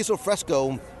 with queso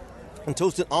fresco, and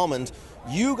toasted almonds.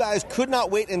 You guys could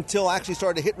not wait until I actually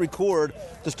started to hit record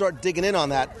to start digging in on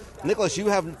that. Nicholas, you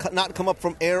have not come up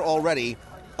from air already.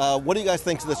 What do you guys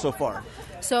think of this so far?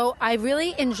 So I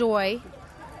really enjoy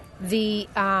the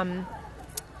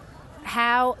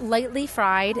how lightly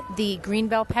fried the green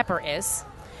bell pepper is,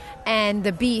 and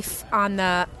the beef on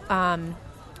the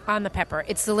pepper.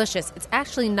 It's delicious. It's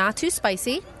actually not too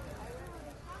spicy.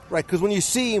 Right, because when you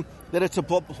see that it's a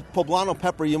poblano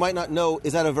pepper, you might not know,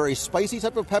 is that a very spicy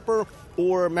type of pepper?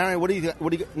 Or, Marion, what do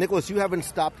you Nicholas, you haven't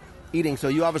stopped eating, so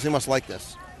you obviously must like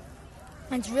this.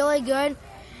 It's really good.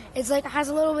 It's like, it has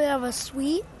a little bit of a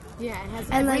sweet. Yeah, it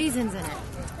has raisins in it.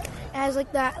 It has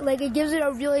like that, like it gives it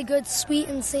a really good sweet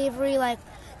and savory, like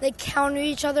they counter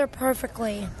each other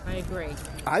perfectly. I agree.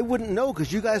 I wouldn't know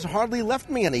because you guys hardly left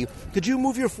me any. Could you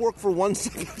move your fork for 1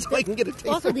 second so I can get a taste?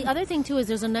 Also, the other thing too is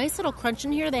there's a nice little crunch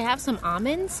in here. They have some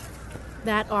almonds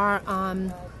that are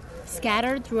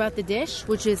scattered throughout the dish,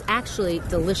 which is actually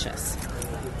delicious.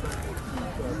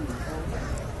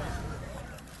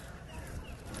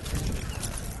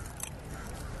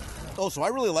 Oh, so I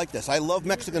really like this. I love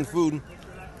Mexican food.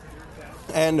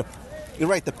 And you're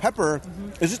right, the pepper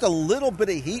is just a little bit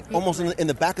of heat almost in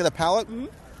the back of the palate.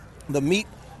 The meat,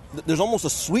 there's almost a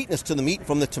sweetness to the meat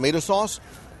from the tomato sauce.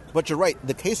 But you're right,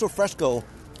 the queso fresco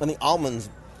and the almonds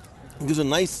gives a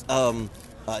nice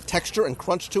texture and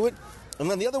crunch to it. And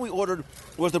then the other we ordered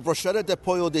was the brocheta de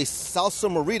pollo de salsa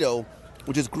morito,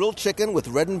 which is grilled chicken with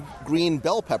red and green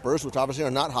bell peppers, which obviously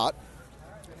are not hot.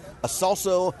 A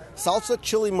salsa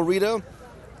chili morita,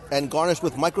 and garnished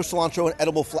with micro cilantro and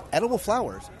edible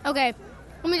flowers. Okay,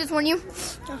 let me just warn you.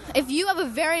 If you have a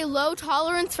very low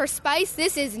tolerance for spice,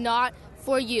 this is not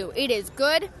for you. It is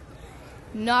good,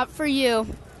 not for you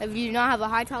if you do not have a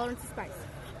high tolerance for spice.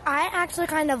 I actually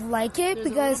kind of like it There's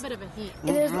because a little bit of a heat.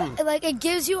 there's like it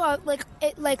gives you a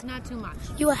Not too much.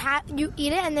 you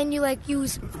eat it and then you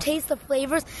taste the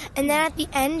flavors and then at the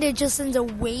end it just sends a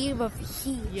wave of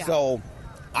heat. Yeah. So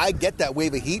I get that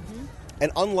wave of heat,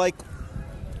 and unlike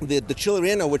the chili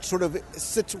relleno, which sort of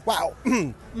sits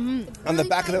on the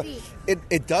back of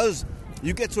it does.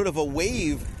 You get sort of a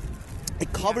wave.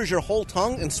 It covers your whole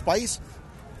tongue in spice,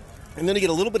 and then you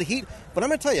get a little bit of heat. But I'm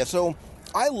going to tell you, so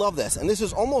I love this, and this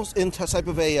is almost in type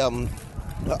of a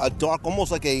dark,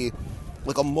 almost like a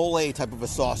mole type of a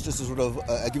sauce, just to sort of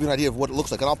give you an idea of what it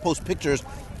looks like. And I'll post pictures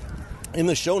in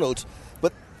the show notes.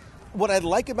 But what I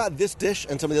like about this dish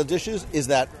and some of the other dishes is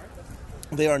that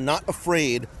they are not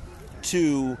afraid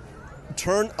to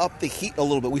turn up the heat a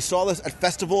little bit. We saw this at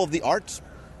Festival of the Arts.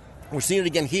 We're seeing it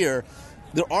again here.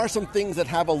 There are some things that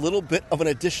have a little bit of an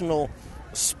additional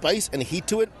spice and heat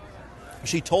to it.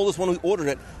 She told us when we ordered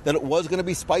it that it was going to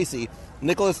be spicy.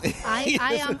 Nicholas, I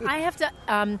have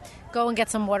to go and get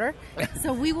some water,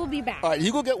 so we will be back. All right,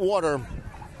 you go get water.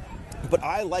 But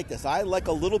I like this. I like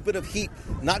a little bit of heat,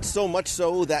 not so much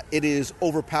so that it is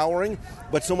overpowering,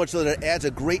 but so much so that it adds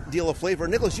a great deal of flavor.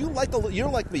 Nicholas, you're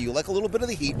like me. You like a little bit of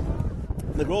the heat.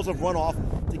 The girls have run off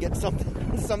to get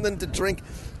something to drink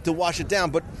to wash it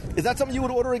down. But is that something you would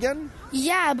order again?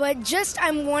 Yeah, but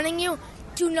I'm warning you,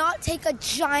 do not take a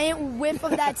giant whiff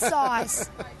of that sauce.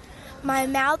 My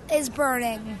mouth is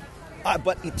burning.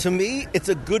 But to me, it's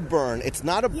a good burn. It's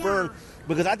not a burn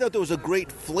because I thought there was a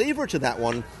great flavor to that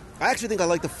one. I actually think I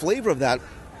like the flavor of that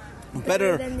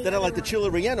better than I like the chili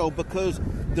relleno because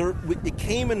it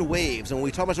came in waves. And when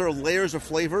we talk about sort of layers of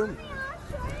flavor,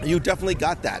 you definitely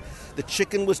got that. The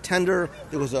chicken was tender.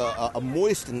 There was a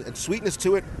moist and sweetness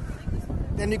to it.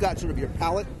 Then you got sort of your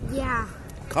palate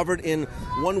covered in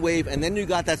one wave. And then you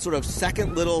got that sort of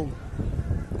second little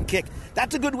kick.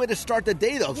 That's a good way to start the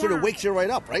day, though. It sort of wakes you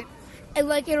right up, right? And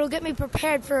it'll get me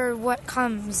prepared for what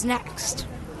comes next.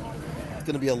 It's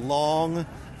going to be a long,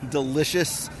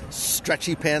 delicious,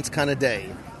 stretchy pants kind of day.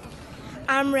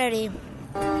 I'm ready.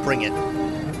 Bring it.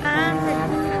 I'm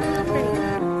ready.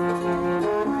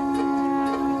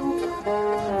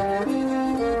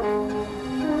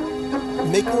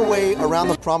 Making your way around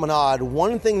the promenade,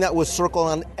 one thing that was circled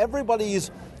on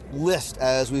everybody's list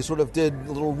as we sort of did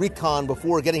a little recon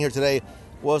before getting here today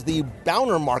was the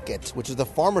Bauner Market, which is the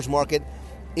farmer's market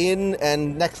in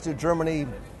and next to Germany.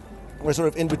 We're sort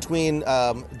of in between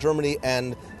Germany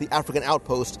and the African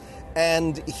outpost.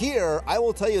 And here, I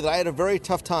will tell you that I had a very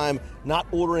tough time not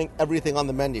ordering everything on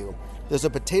the menu. There's a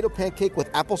potato pancake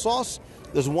with applesauce.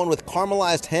 There's one with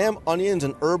caramelized ham, onions,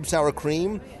 and herb sour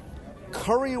cream.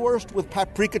 Currywurst with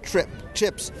paprika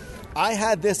chips. I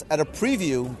had this at a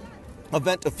preview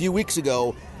event a few weeks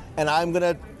ago, and I'm going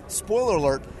to, spoiler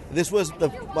alert, this was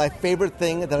my favorite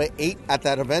thing that I ate at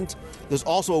that event. There's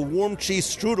also a warm cheese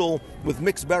strudel with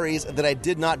mixed berries that I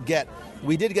did not get.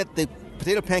 We did get the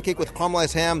potato pancake with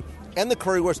caramelized ham and the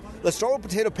currywurst. Let's start with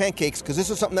potato pancakes because this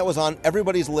is something that was on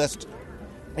everybody's list.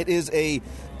 It is a,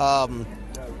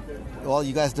 well,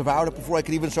 you guys devoured it before I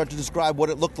could even start to describe what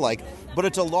it looked like. But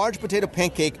it's a large potato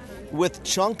pancake with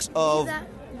chunks of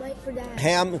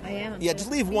ham. Yeah,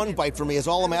 just leave one bite for me is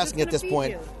all I'm asking at this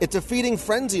point. It's a feeding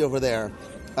frenzy over there.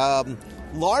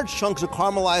 Large chunks of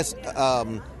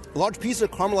caramelized, large pieces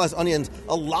of caramelized onions.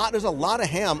 There's a lot of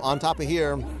ham on top of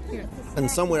here. And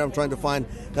somewhere I'm trying to find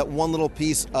that one little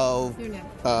piece of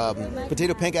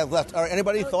potato pancake left. All right,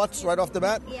 anybody thoughts right off the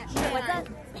bat? Yeah. What's that?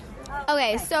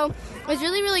 Okay, so it's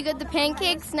really, really good. The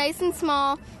pancake's nice and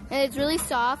small, and it's really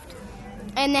soft.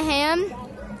 And the ham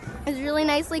is really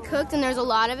nicely cooked, and there's a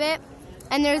lot of it.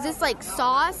 And there's this,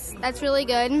 sauce that's really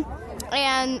good,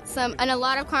 and a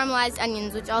lot of caramelized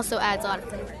onions, which also adds a lot of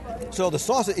flavor. So the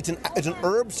sauce, it's an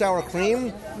herb sour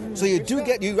cream. So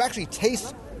you actually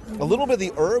taste a little bit of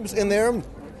the herbs in there.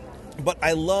 But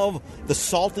I love the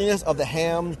saltiness of the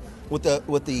ham with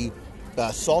the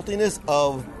saltiness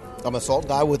of... I'm a salt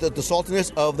guy with the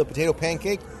saltiness of the potato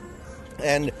pancake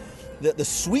and the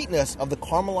sweetness of the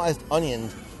caramelized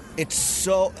onions.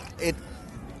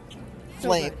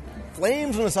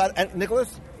 Flames on the side. And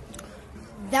Nicholas?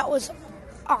 That was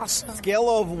awesome. Scale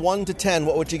of 1 to 10,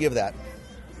 what would you give that?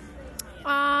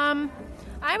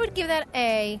 I would give that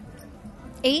a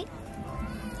 8. Okay.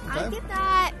 I'd give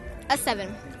that a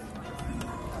 7.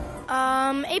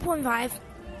 8.5.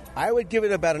 I would give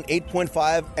it about an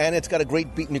 8.5, and it's got a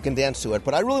great beat and you can dance to it.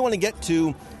 But I really want to get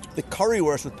to the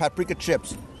currywurst with paprika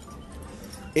chips.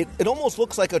 It almost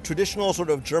looks like a traditional sort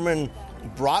of German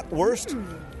bratwurst,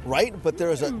 right? But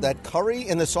there's that curry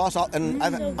in the sauce. And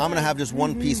I'm going to have just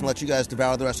one piece and let you guys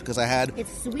devour the rest because I had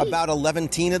about 11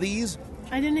 of these.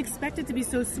 I didn't expect it to be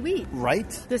so sweet. Right?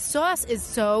 The sauce is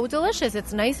so delicious.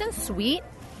 It's nice and sweet.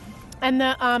 And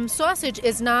the sausage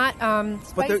is not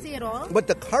spicy at all. But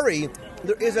the curry,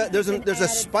 there's a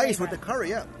spice with the curry,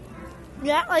 yeah.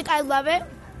 Yeah, like I love it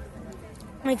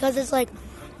because it's like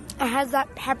it has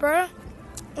that pepper,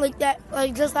 like that,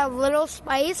 like just that little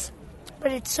spice,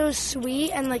 but it's so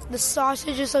sweet and like the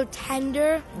sausage is so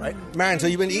tender. Right, Marion. So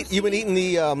you've been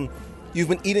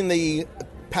eating the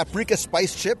paprika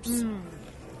spice chips.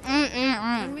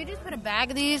 Can we just put a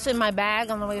bag of these in my bag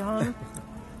on the way home?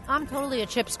 I'm totally a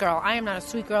chips girl. I am not a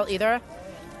sweet girl either.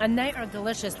 And they are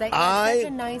delicious. They are such a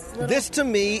nice little... This to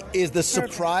me is the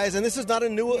surprise, and this is not a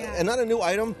new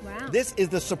item. Wow. This is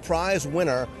the surprise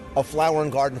winner of Flower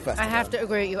and Garden Festival. I have to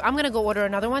agree with you. I'm going to go order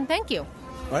another one. Thank you.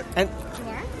 Right? And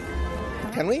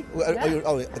can we? Yeah.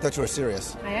 Oh, I thought you were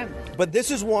serious. I am. But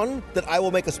this is one that I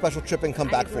will make a special trip and come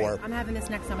back for. I'm having this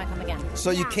next time I come again.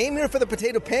 So you came here for the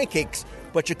potato pancakes,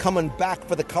 but you're coming back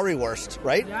for the currywurst,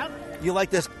 right? Yep. You like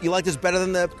this? You like this better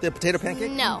than the potato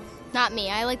pancake? No, not me.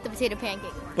 I like the potato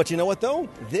pancake. But you know what, though?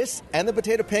 This and the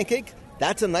potato pancake,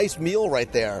 that's a nice meal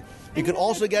right there. You can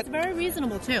also get... It's very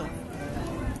reasonable, too.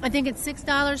 I think it's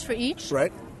 $6 for each.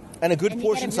 Right. And a good And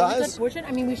portion you get a really size. good portion.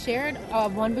 I mean, we shared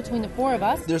one between the four of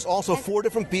us. There's also 4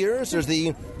 different beers. There's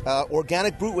the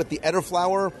organic brut with the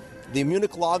Elderflower, the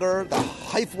Munich Lager, the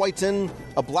Hefeweizen,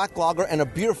 a black lager, and a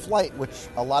beer flight, which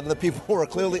a lot of the people are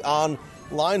clearly on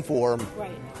line for.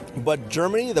 Right. But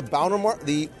Germany, the Bauern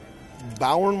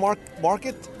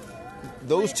Market,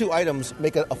 those 2 items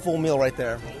make a full meal right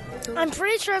there. I'm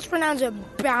pretty sure it's pronounced a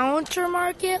Bouncer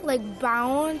Market, like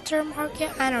Bouncer Market.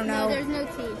 I don't know. No, there's no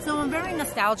T. So I'm very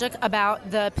nostalgic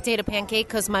about the potato pancake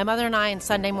because my mother and I on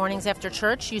Sunday mornings after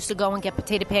church used to go and get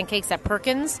potato pancakes at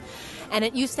Perkins, and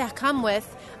it used to come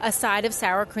with a side of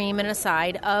sour cream and a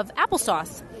side of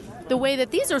applesauce. The way that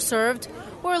these are served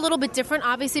were a little bit different,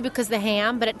 obviously because the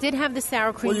ham, but it did have the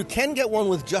sour cream. Well, you can get one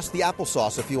with just the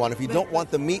applesauce if you want, if you don't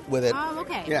want the meat with it. Oh,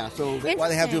 okay. Yeah, so that's why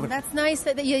they have to. That's nice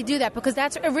that you do that because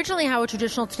that's originally how a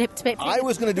traditional I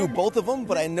was going to do both of them,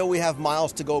 but I know we have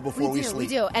miles to go before we sleep.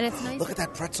 We do, and it's nice. Look at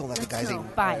that pretzel that the guy's eating.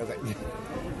 Bye. Okay.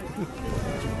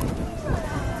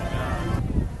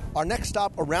 Our next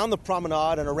stop around the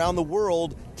promenade and around the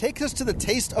world takes us to the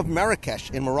Taste of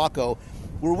Marrakesh in Morocco,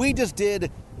 where we just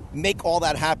did make all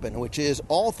that happen, which is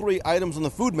all 3 items on the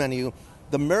food menu: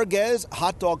 the merguez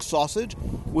hot dog sausage,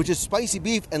 which is spicy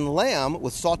beef and lamb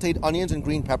with sautéed onions and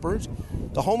green peppers,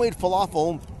 the homemade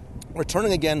falafel,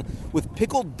 returning again with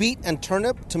pickled beet and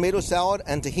turnip, tomato salad,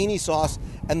 and tahini sauce,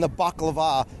 and the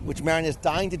baklava, which Marion is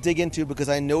dying to dig into because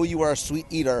I know you are a sweet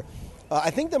eater.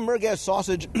 I think the merguez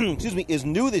sausage, is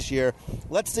new this year.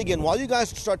 Let's dig in. While you guys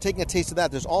start taking a taste of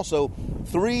that, there's also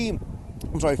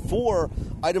 4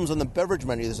 items on the beverage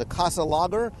menu. There's a Casa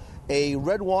Lager, a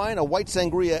red wine, a white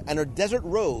sangria, and a Desert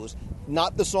Rose.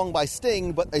 Not the song by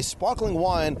Sting, but a sparkling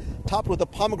wine topped with a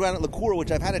pomegranate liqueur,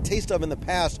 which I've had a taste of in the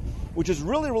past, which is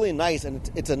really, really nice.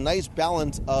 And it's a nice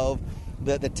balance of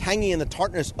the tangy and the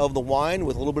tartness of the wine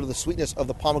with a little bit of the sweetness of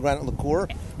the pomegranate liqueur.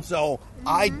 So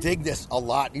I dig this a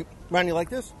lot. Ryan, you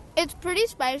like this? It's pretty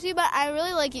spicy, but I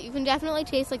really like it. You can definitely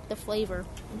taste like the flavor.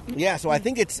 Yeah, so I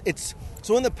think it's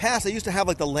so in the past I used to have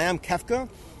like the lamb kefka.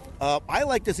 I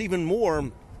like this even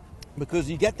more because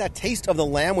you get that taste of the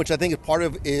lamb, which I think is part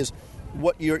of is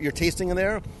what you're tasting in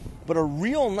there, but a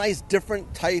real nice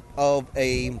different type of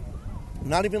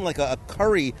not even like a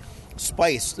curry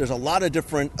spice. There's a lot of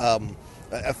different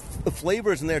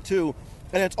flavors in there too,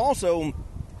 and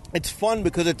it's fun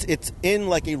because it's in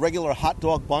like a regular hot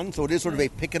dog bun, so it is sort of a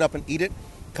pick it up and eat it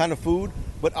kind of food,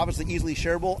 but obviously easily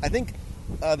shareable. I think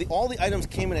all the items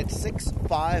came in at $6,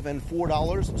 $5, and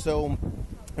 $4, so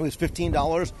it was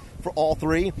 $15 for all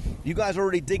 3. You guys are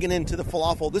already digging into the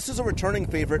falafel. This is a returning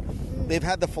favorite. They've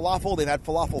had the falafel. They've had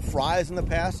falafel fries in the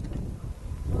past.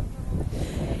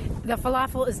 The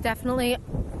falafel is definitely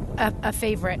a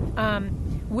favorite.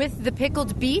 With the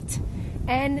pickled beet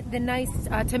and the nice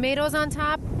tomatoes on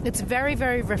top, it's very,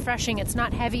 very refreshing. It's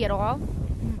not heavy at all.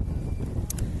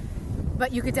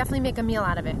 But you could definitely make a meal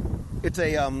out of it. It's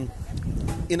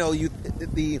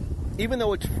even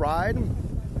though it's fried,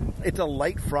 it's a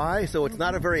light fry, so it's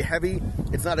not a very heavy,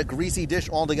 it's not a greasy dish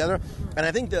altogether. And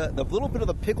I think the little bit of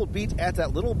the pickled beets adds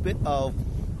that little bit of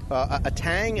a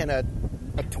tang and a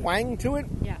twang to it.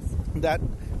 Yes. That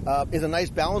is a nice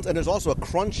balance, and there's also a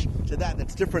crunch to that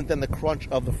that's different than the crunch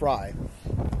of the fry.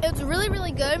 It's really,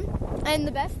 really good, and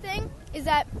the best thing is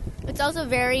that it's also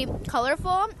very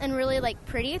colorful and really like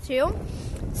pretty too.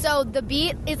 So the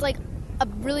beet is like a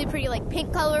really pretty like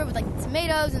pink color with like the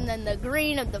tomatoes, and then the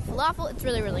green of the falafel. It's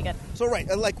really, really good. So right,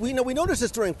 like we noticed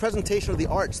this during presentation of the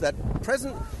arts that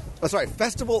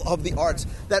Festival of the Arts.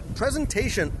 That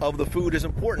presentation of the food is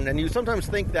important, and you sometimes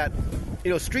think that,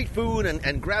 street food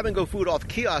and grab-and-go food off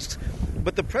kiosks,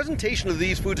 but the presentation of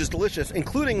these foods is delicious,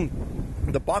 including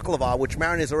the baklava, which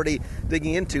Marion is already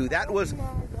digging into. That was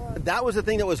the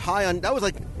thing that was high on. That was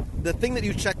like the thing that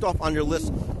you checked off on your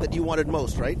list that you wanted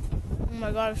most, right? Oh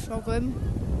my god, it's so good.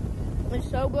 It's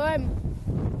so good.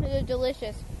 It's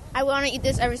delicious. I want to eat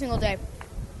this every single day.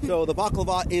 So the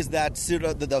baklava is that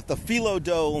the phyllo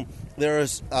dough.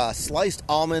 There's sliced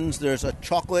almonds. There's a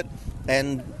chocolate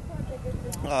and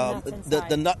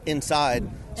the nut inside.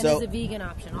 And there's a vegan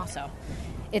option also.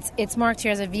 It's marked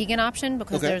here as a vegan option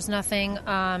because there's nothing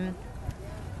in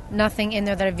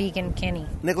there that a vegan can eat.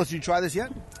 Nicholas, did you try this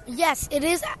yet? Yes, it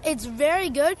is. It's very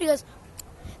good because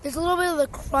there's a little bit of the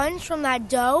crunch from that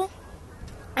dough,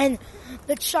 and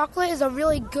the chocolate is a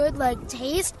really good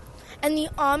taste, and the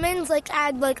almonds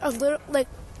add a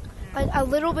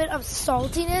little bit of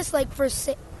saltiness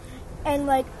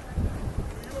and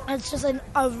it's just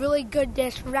a really good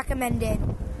dish. Recommended.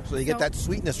 So you get that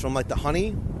sweetness from the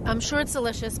honey. I'm sure it's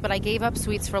delicious, but I gave up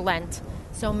sweets for Lent.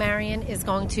 So Marion is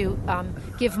going to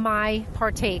give my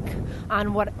partake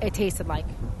on what it tasted like.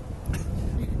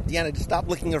 Deanna, just stop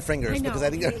licking your fingers. I know, because I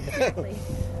think exactly.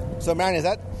 So Marion,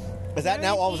 is that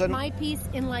now all of a sudden my piece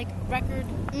in record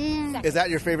seconds. Is that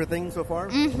your favorite thing so far?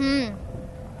 Mm-hmm.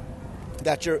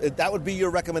 That would be your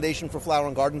recommendation for Flower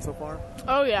and Garden so far?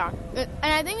 Oh yeah. And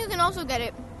I think you can also get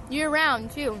it year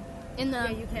round too. Yeah,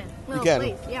 you can. You can.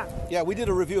 Place, yeah. Yeah, we did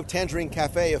a review of Tangerine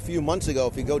Cafe a few months ago.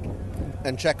 If you go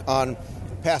and check on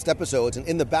past episodes, and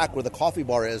in the back where the coffee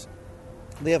bar is,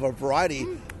 they have a variety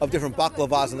of different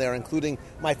baklavas in there, including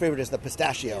my favorite is the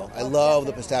pistachio. I love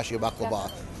the pistachio baklava.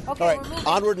 Okay, all right,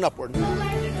 onward and upward. Feel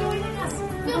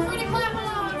free to clap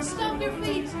along and stomp your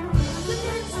feet. The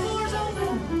third floor's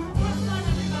open. Well done,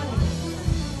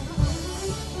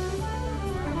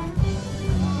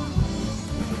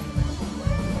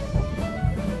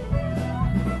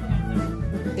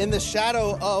 In the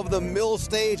shadow of the Mill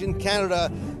Stage in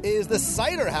Canada is the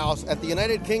Cider House at the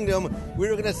United Kingdom.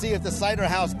 We're going to see if the Cider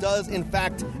House does, in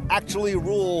fact, actually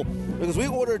rule, because we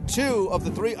ordered 2 of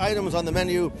the 3 items on the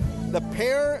menu. The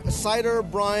pear cider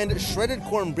brined shredded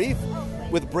corned beef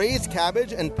with braised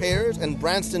cabbage and pears and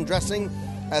Branston dressing,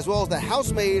 as well as the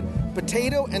house-made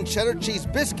potato and cheddar cheese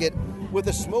biscuit with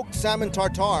the smoked salmon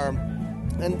tartare.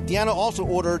 And Deanna also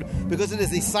ordered, because it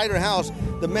is the Cider House,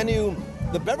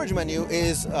 the beverage menu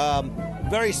is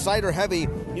very cider heavy.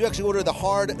 You actually order the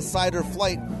hard cider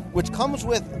flight, which comes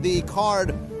with the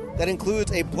card that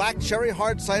includes a black cherry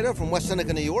hard cider from West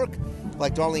Seneca, New York,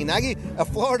 like Darlene Nagy, a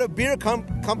Florida Beer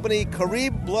Company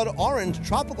Carib Blood Orange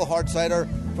tropical hard cider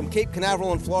from Cape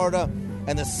Canaveral in Florida,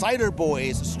 and the Cider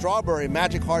Boys Strawberry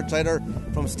Magic Hard Cider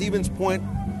from Stevens Point,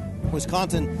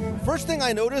 Wisconsin. First thing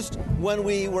I noticed when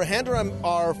we were handing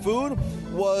our food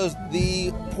was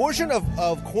the portion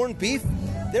of corned beef.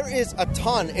 There is a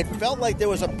ton. It felt like there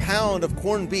was a pound of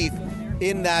corned beef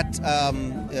in that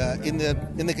in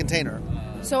the container.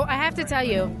 So I have to tell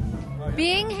you,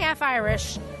 being half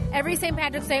Irish, every St.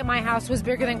 Patrick's Day at my house was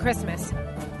bigger than Christmas.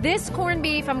 This corned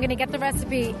beef, I'm going to get the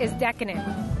recipe, is decadent.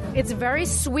 It's very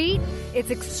sweet. It's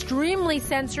extremely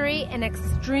sensory and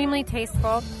extremely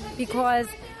tasteful because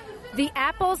the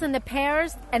apples and the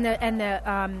pears and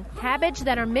the cabbage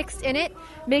that are mixed in it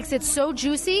makes it so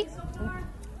juicy.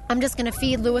 I'm just going to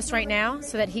feed Lewis right now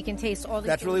so that he can taste all the.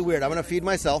 That's really weird. I'm going to feed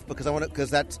myself because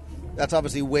that's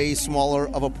obviously way smaller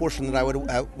of a portion than I would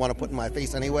want to put in my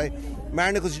face anyway.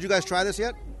 Mary Nicholas, did you guys try this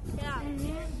yet? Yeah.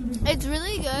 It's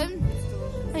really good.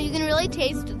 You can really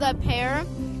taste the pear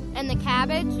and the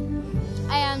cabbage,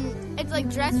 and it's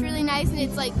dressed really nice, and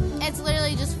it's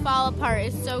literally just fall apart.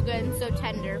 It's so good and so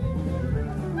tender.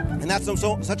 And that's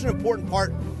such an important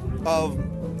part of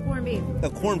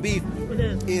corned beef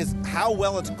is how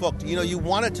well it's cooked. You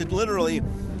want it to literally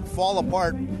fall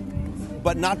apart,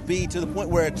 but not be to the point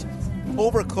where it's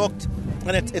overcooked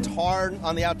and it's hard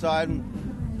on the outside.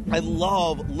 I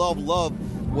love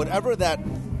whatever that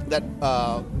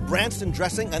Branston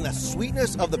dressing and the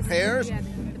sweetness of the pears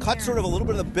cut sort of a little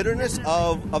bit of the bitterness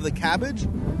of the cabbage.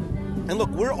 And look,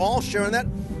 we're all sharing that.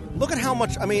 Look at how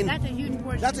much, that's a huge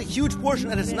portion. That's a huge portion,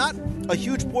 and it's not a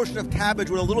huge portion of cabbage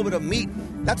with a little bit of meat.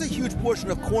 That's a huge portion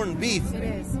of corned beef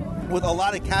with a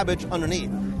lot of cabbage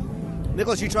underneath.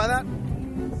 Nicholas, you try that?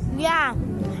 Yeah.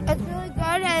 It's really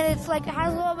good, and it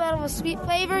has a little bit of a sweet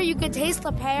flavor. You can taste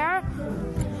the pear,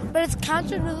 but it's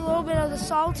countered with a little bit of the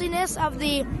saltiness of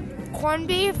the corned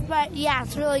beef. But yeah,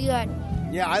 it's really good.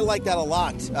 Yeah, I like that a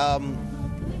lot. It's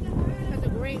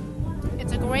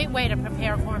a great way to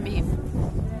prepare corned beef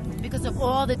because of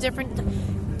all the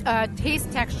different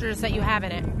taste textures that you have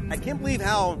in it. I can't believe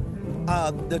how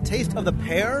the taste of the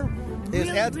pear is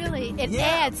It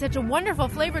adds such a wonderful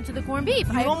flavor to the corned beef.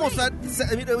 You'd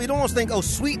almost think, oh,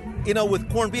 sweet, with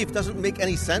corned beef doesn't make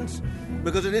any sense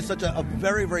because it is such a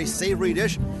very, very savory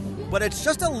dish. But it's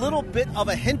just a little bit of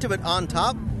a hint of it on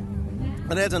top.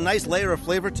 And it adds a nice layer of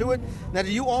flavor to it. Now,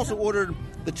 you also ordered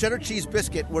the cheddar cheese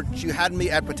biscuit, which you had me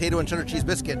at potato and cheddar cheese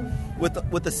biscuit,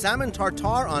 with the salmon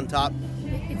tartare on top.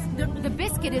 The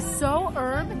biscuit is so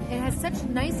herb. It has such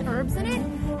nice herbs in it,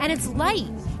 and it's light.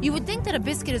 You would think that a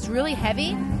biscuit is really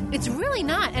heavy. It's really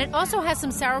not. And it also has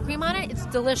some sour cream on it. It's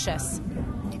delicious.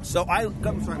 So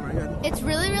I'm sorry, Maria. It's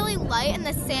really, really light, and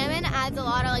the salmon adds a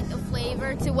lot of the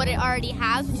flavor to what it already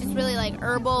has, which is really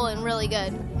herbal and really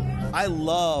good. I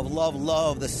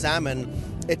love the salmon.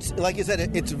 It's like you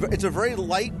said, it's a very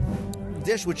light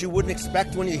dish, which you wouldn't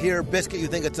expect when you hear biscuit. You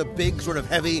think it's a big sort of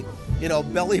heavy,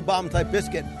 belly bomb type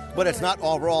biscuit, but it's not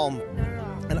all wrong.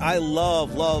 And I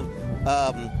love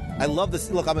this.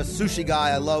 Look, I'm a sushi guy.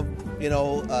 I love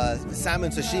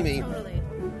salmon sashimi. Totally.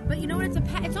 But you know what?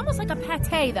 It's almost like a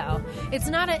pate though. It's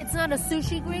not a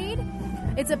sushi grade.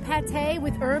 It's a pate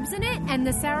with herbs in it and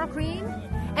the sour cream.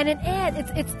 And it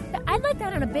adds. I'd like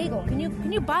that on a bagel. Can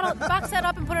you box that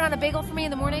up and put it on a bagel for me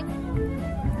in the morning?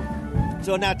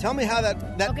 So now tell me how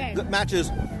that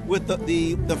matches with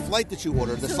the flight that you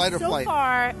ordered, the cider flight. So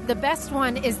far, the best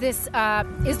one is this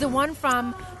is the one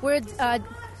from where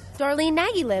Darlene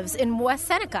Nagy lives in West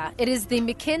Seneca. It is the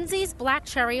McKinsey's Black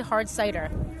Cherry Hard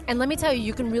Cider. And let me tell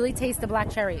you can really taste the black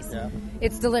cherries. Yeah.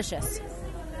 It's delicious.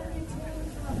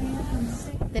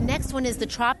 The next one is the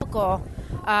tropical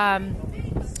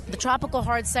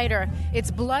hard cider.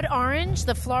 It's Blood Orange,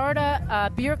 the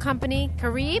Florida beer company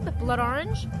Caribe Blood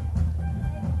Orange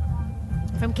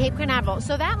from Cape Canaveral.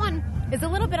 So that one is a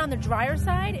little bit on the drier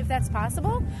side, if that's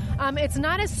possible. It's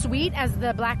not as sweet as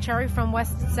the black cherry from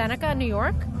West Seneca, New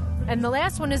York. And the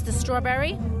last one is the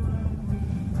strawberry.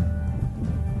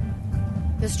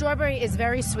 The strawberry is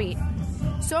very sweet.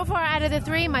 So far out of the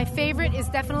three, my favorite is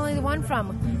definitely the one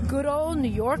from good old New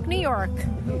York, New York.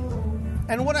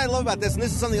 And what I love about this, and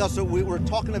this is something else that we were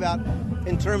talking about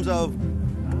in terms of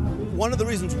one of the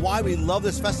reasons why we love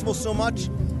this festival so much.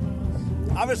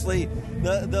 Obviously,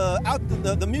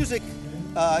 the music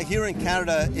here in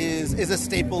Canada is a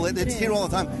staple. It's here all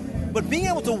the time. But being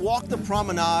able to walk the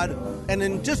promenade and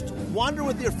then just wander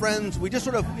with your friends, we just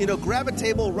sort of grab a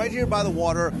table right here by the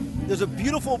water. There's a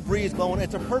beautiful breeze blowing.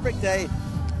 It's a perfect day.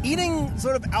 Eating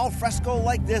sort of al fresco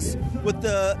like this with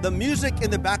the music in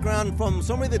the background from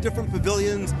so many of the different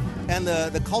pavilions and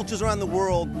the cultures around the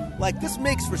world, this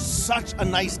makes for such a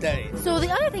nice day. So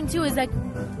the other thing, too, is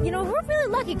we're really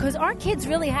lucky because our kids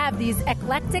really have these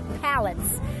eclectic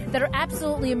palates that are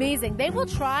absolutely amazing. They will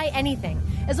try anything,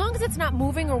 as long as it's not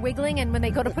moving or wiggling and when they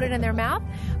go to put it in their mouth.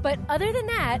 But other than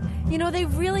that, they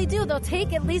really do. They'll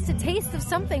take at least a taste of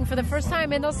something for the first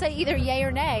time, and they'll say either yay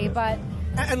or nay, but...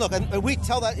 And look, and we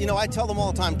tell that, I tell them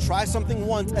all the time, try something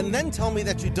once and then tell me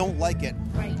that you don't like it.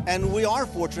 Right. And we are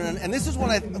fortunate, and this is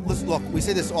what look, we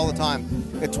say this all the time.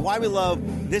 It's why we love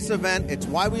this event. It's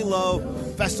why we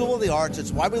love Festival of the Arts.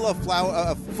 It's why we love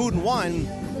food and wine,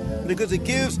 because it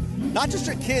gives not just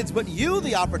your kids, but you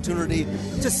the opportunity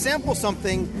to sample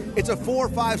something. It's a $4,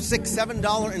 $5, $6,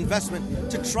 $7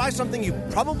 investment to try something you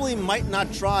probably might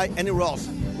not try anywhere else.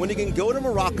 When you can go to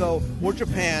Morocco or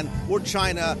Japan or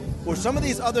China or some of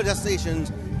these other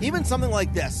destinations, even something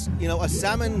like this, a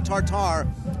salmon tartare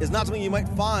is not something you might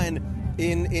find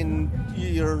in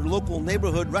your local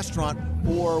neighborhood restaurant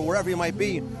or wherever you might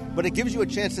be, but it gives you a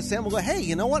chance to sample, go, hey,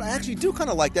 you know what, I actually do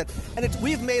kind of like that. And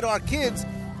we've made our kids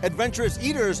adventurous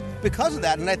eaters because of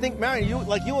that. And I think, Marion,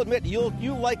 you'll admit,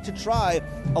 you like to try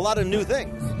a lot of new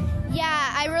things.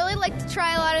 Yeah, I really like to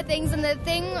try a lot of things, and the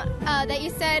thing that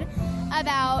you said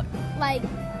about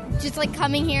just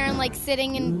coming here and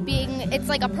sitting and being, it's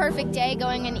a perfect day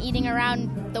going and eating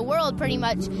around the world pretty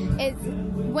much, is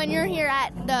when you're here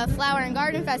at the Flower and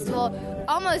Garden Festival,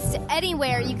 almost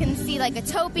anywhere you can see a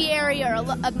topiary or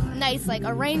a nice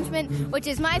arrangement, which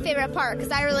is my favorite part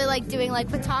because I really like doing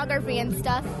photography and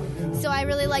stuff, so I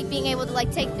really like being able to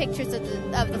take pictures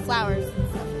of the flowers.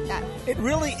 It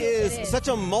really is such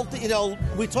a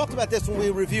we talked about this when we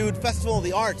reviewed Festival of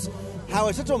the Arts, how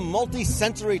it's such a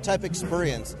multi-sensory type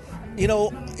experience.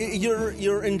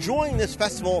 You're enjoying this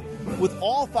festival with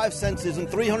all five senses in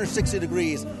 360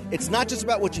 degrees. It's not just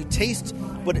about what you taste,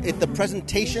 but the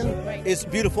presentation is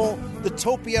beautiful. The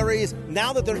topiaries,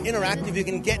 now that they're interactive, you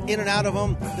can get in and out of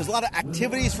them. There's a lot of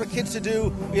activities for kids to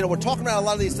do. We're talking about a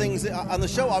lot of these things on the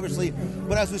show, obviously,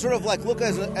 but as we sort of look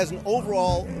as an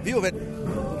overall view of it,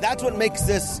 that's what makes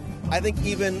this I think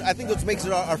what makes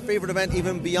it our favorite event,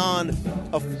 even beyond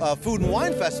a food and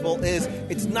wine festival, is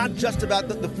it's not just about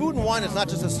the food and wine is not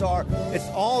just a star. It's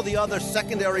all the other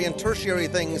secondary and tertiary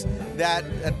things that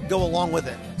go along with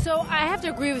it. So I have to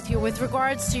agree with you with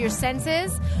regards to your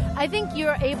senses. I think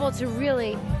you're able to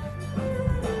really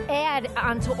add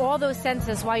onto all those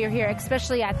senses while you're here,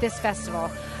 especially at this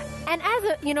festival. And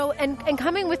and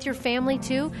coming with your family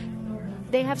too,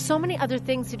 they have so many other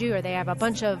things to do, or they have a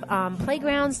bunch of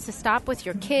playgrounds to stop with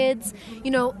your kids.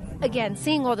 Again,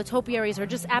 seeing all the topiaries are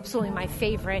just absolutely my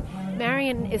favorite.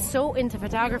 Marion is so into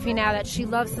photography now that she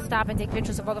loves to stop and take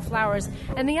pictures of all the flowers.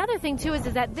 And the other thing, too, is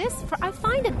that I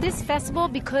find at this festival,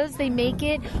 because they make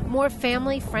it more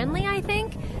family-friendly, I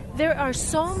think, there are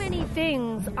so many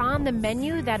things on the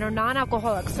menu that are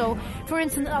non-alcoholic. So, for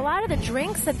instance, a lot of the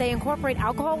drinks that they incorporate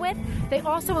alcohol with, they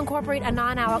also incorporate a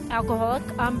non-alcoholic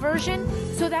version,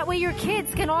 so that way your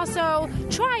kids can also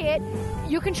try it.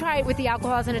 You can try it with the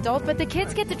alcohol as an adult, but the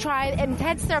kids get to try it and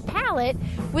test their palate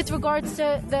with regards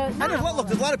to the... And there's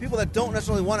a lot of people that don't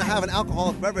necessarily want to have an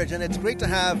alcoholic beverage, and it's great to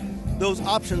have those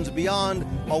options beyond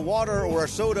a water or a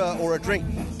soda or a drink,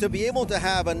 to be able to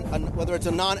have, whether it's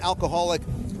a non-alcoholic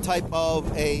type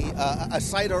of a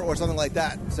cider or something like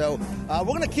that. So we're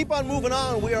going to keep on moving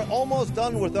on. We are almost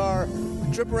done with our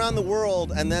trip around the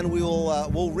world, and then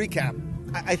we'll recap.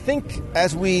 I think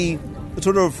as we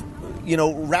sort of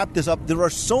wrap this up, there are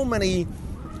so many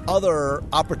other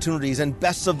opportunities and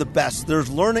bests of the best. There's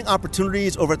learning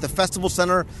opportunities over at the Festival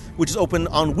Center, which is open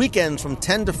on weekends from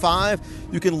 10 to 5.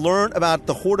 You can learn about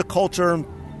the horticulture.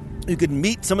 You can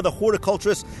meet some of the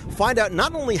horticulturists, find out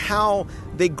not only how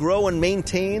they grow and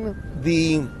maintain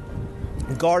the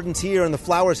gardens here and the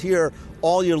flowers here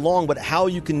all year long, but how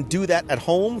you can do that at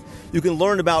home. You can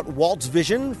learn about Walt's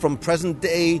vision from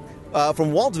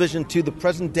Walt's vision to the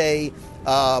present day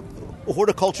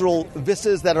horticultural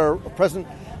vistas that are present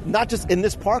not just in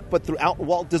this park, but throughout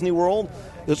Walt Disney World.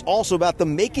 There's also about the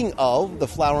making of the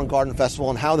Flower and Garden Festival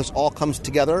and how this all comes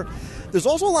together. There's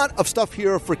also a lot of stuff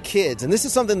here for kids, and this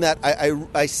is something that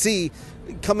I see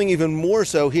coming even more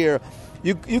so here.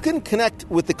 You can connect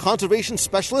with the conservation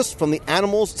specialists from the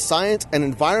Animals, Science, and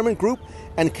Environment Group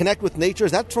and connect with nature.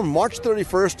 That's from March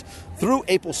 31st through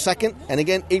April 2nd, and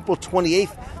again April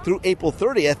 28th through April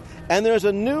 30th. And there's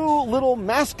a new little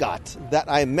mascot that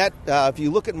I met. If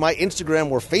you look at my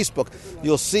Instagram or Facebook,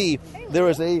 you'll see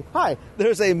there's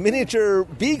a miniature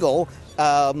beagle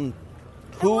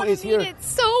who is here.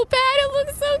 It's so bad. It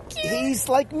looks so cute. He's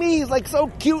like me. He's like so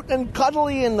cute and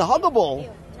cuddly and huggable.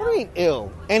 What do you mean,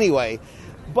 ill? Anyway,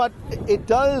 but it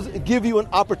does give you an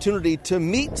opportunity to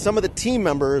meet some of the team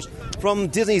members from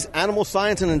Disney's Animal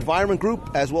Science and Environment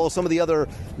Group, as well as some of the other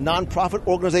nonprofit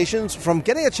organizations. From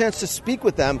getting a chance to speak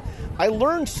with them, I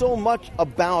learned so much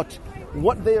about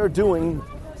what they are doing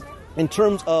in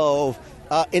terms of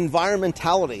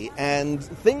environmentality and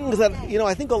things that,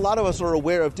 I think a lot of us are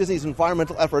aware of Disney's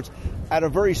environmental efforts at a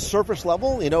very surface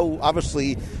level,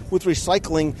 obviously with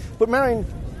recycling. But Marion,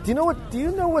 do you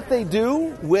know what they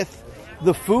do with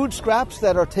the food scraps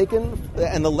that are taken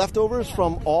and the leftovers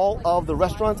from all of the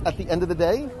restaurants at the end of the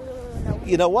day?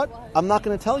 You know what? I'm not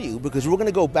going to tell you, because we're going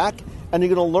to go back and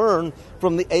you're going to learn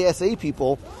from the ASA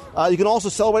people. You can also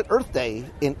celebrate Earth Day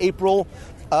in April.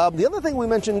 The other thing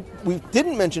we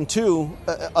didn't mention too,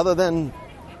 other than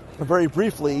very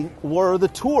briefly, were the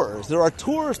tours. There are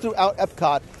tours throughout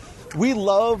Epcot. We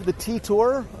love the Tea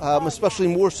Tour, especially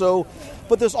more so.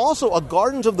 But there's also a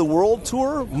Gardens of the World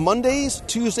tour, Mondays,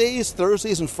 Tuesdays,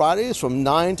 Thursdays, and Fridays from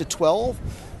 9 to 12.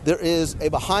 There is a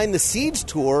Behind the Seeds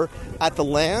tour at the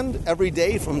Land every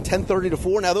day from 10:30 to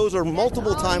 4. Now, those are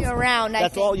multiple times. All year round,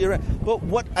 That's all year round. But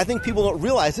what I think people don't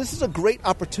realize, this is a great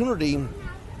opportunity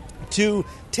to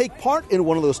take part in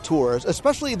one of those tours,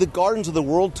 especially the Gardens of the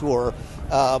World tour.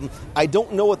 I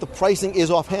don't know what the pricing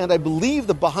is offhand. I believe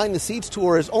the Behind the Seeds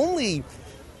tour is only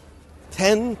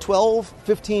 $10, $12,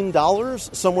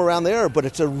 $15, somewhere around there, but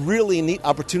it's a really neat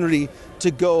opportunity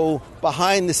to go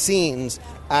behind the scenes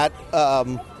at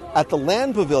the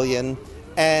Land Pavilion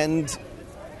and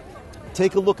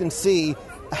take a look and see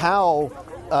how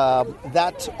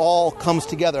that all comes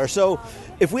together. So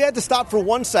if we had to stop for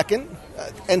 1 second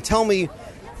and tell me,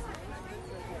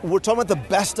 we're talking about the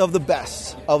best of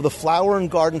the Flower and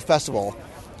Garden Festival.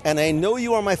 And I know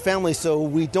you are my family, so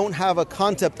we don't have a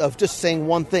concept of just saying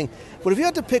one thing. But if you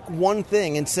had to pick one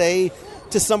thing and say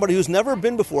to somebody who's never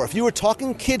been before, if you were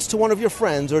talking kids to one of your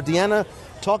friends, or Deanna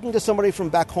talking to somebody from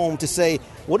back home, to say,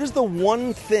 what is the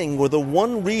one thing or the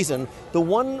one reason, the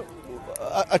one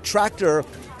attractor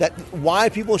that why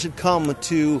people should come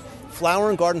to Flower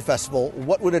and Garden Festival,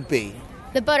 what would it be?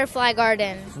 The butterfly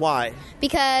garden. Why?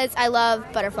 Because I love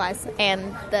butterflies and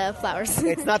the flowers.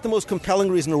 It's not the most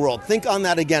compelling reason in the world. Think on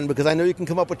that again, because I know you can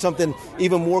come up with something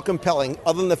even more compelling,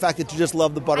 other than the fact that you just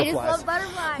love the butterflies. I just love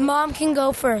butterflies. Mom can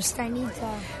go first. I need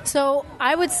to. So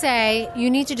I would say you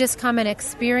need to just come and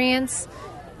experience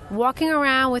walking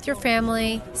around with your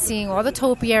family, seeing all the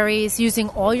topiaries, using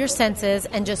all your senses,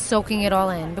 and just soaking it all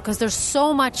in, because there's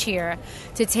so much here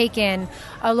to take in,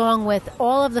 along with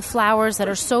all of the flowers that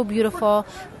are so beautiful.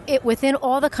 Within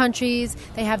all the countries,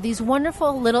 they have these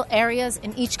wonderful little areas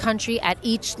in each country at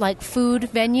each food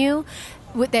venue,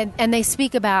 and they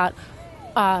speak about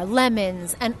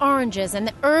lemons and oranges and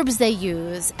the herbs they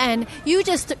use, and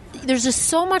there's just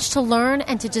so much to learn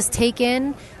and to just take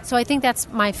in. So I think that's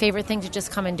my favorite thing to just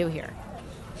come and do here.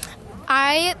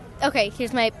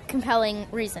 Here's my compelling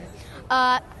reason.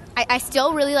 I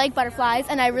still really like butterflies,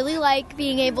 and I really like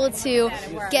being able to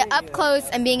get up close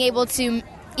and being able to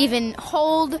even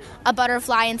hold a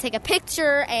butterfly and take a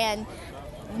picture and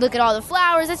look at all the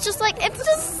flowers. It's just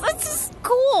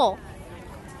cool.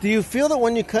 Do you feel that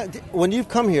when you've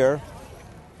come here,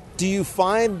 do you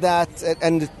find that,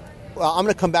 and I'm going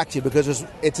to come back to you because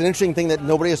it's an interesting thing that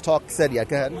nobody has said yet.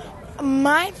 Go ahead.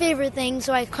 My favorite thing,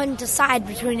 so I couldn't decide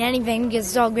between anything because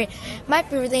it's all great. My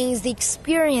favorite thing is the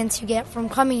experience you get from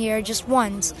coming here just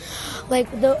once. Like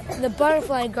the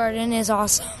butterfly garden is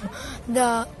awesome.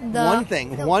 One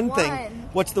thing.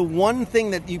 What's the one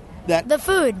thing that the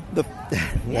food?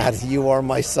 You are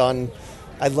my son.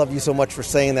 I love you so much for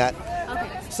saying that. Okay.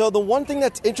 So the one thing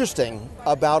that's interesting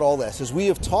about all this is we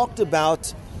have talked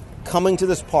about coming to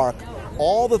this park,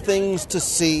 all the things to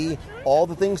see, all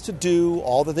the things to do,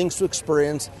 all the things to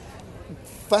experience.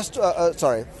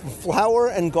 Flower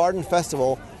and Garden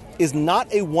Festival is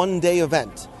not a one-day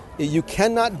event. You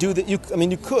cannot do that. You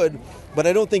could, but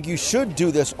I don't think you should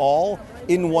do this all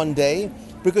in one day,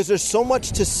 because there's so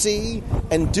much to see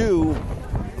and do,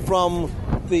 from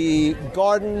the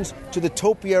gardens to the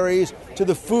topiaries to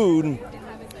the food,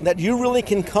 that you really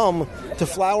can come to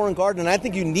Flower and Garden. And I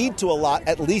think you need to allot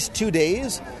at least 2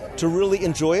 days to really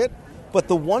enjoy it. But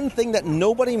the one thing that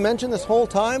nobody mentioned this whole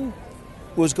time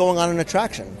was going on an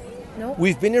attraction. Nope.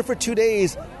 We've been here for 2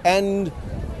 days, and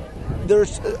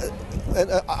there's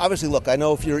obviously, look, I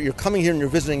know if you're coming here and you're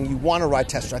visiting, you want to ride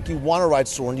Test Track, you want to ride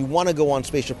Soarin', you want to go on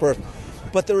Spaceship Earth,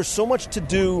 but there is so much to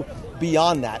do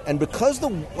beyond that. And because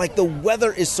the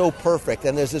weather is so perfect,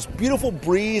 and there's this beautiful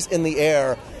breeze in the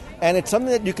air, and it's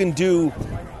something that you can do,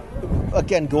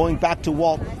 again, going back to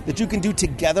Walt, that you can do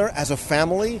together as a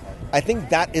family. I think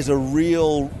that is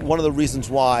one of the reasons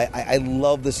why I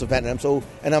love this event,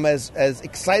 and I'm as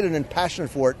excited and passionate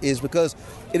for it, is because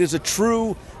it is a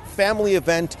true family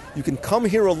event. You can come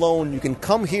here alone, you can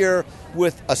come here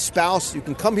with a spouse, you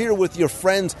can come here with your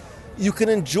friends. You can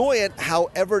enjoy it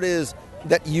however it is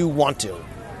that you want to.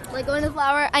 Like going to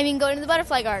the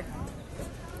butterfly garden.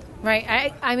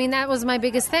 Right. I mean, that was my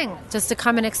biggest thing, just to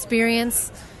come and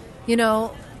experience,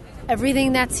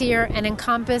 everything that's here and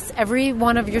encompass every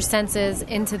one of your senses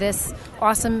into this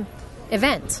awesome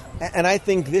event. And I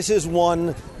think this is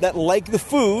one that, like the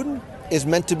food, is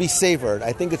meant to be savored.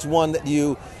 I think it's one that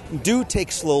you do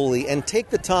take slowly and take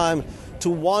the time to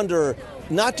wander,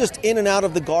 not just in and out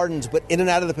of the gardens, but in and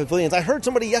out of the pavilions. I heard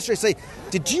somebody yesterday say,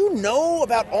 did you know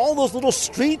about all those little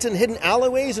streets and hidden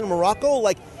alleyways in Morocco?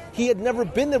 Like, he had never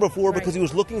been there before because he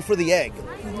was looking for the egg.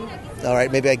 Mm-hmm. All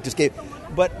right, maybe I just gave...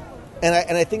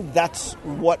 And I think that's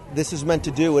what this is meant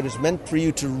to do. It is meant for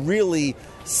you to really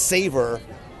savor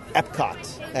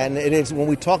Epcot. And it is, when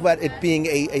we talk about it being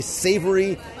a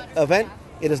savory event,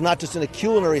 it is not just in a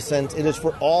culinary sense, it is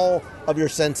for all of your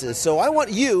senses. So I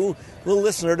want you, the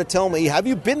listener, to tell me, have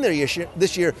you been there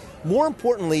this year? More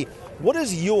importantly, what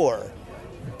is your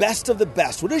best of the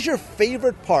best? What is your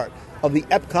favorite part of the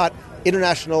Epcot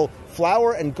International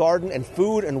Flower and Garden and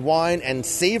Food and Wine and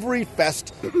Savory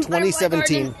Fest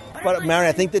 2017? But Mary,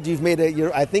 I think that you've made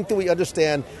I think that we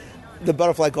understand the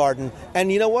Butterfly Garden.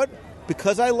 And you know what?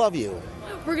 Because I love you,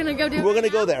 we're gonna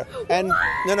go there. And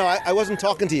no, I wasn't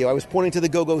talking to you. I was pointing to the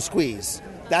Go-Go Squeeze.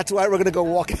 That's why we're gonna go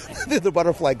walk through the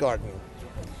Butterfly Garden.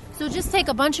 So just take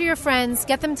a bunch of your friends,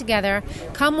 get them together,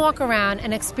 come walk around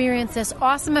and experience this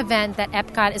awesome event that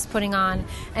Epcot is putting on.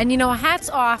 And, hats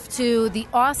off to the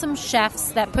awesome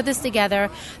chefs that put this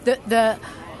together, the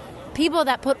people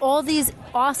that put all these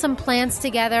awesome plants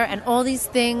together and all these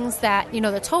things that,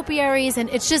 the topiaries. And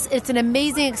it's an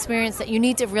amazing experience that you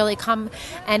need to really come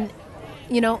and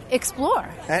explore.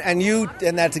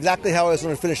 And that's exactly how I was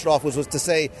going to finish it off, was to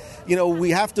say, we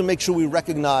have to make sure we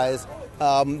recognize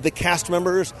the cast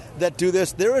members that do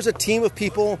this. There is a team of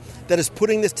people that is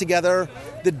putting this together.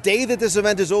 The day that this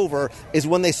event is over is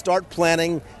when they start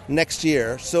planning next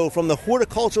year. So from the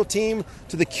horticultural team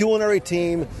to the culinary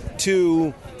team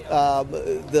to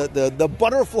the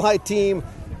butterfly team,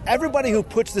 everybody who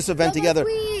puts this event together,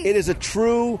 it is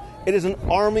an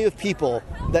army of people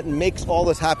that makes all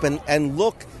this happen and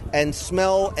look and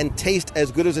smell and taste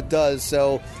as good as it does.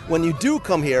 So when you do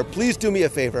come here, please do me a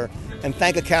favor and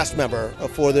thank a cast member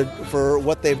for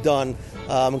what they've done,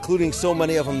 including so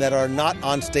many of them that are not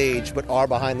on stage but are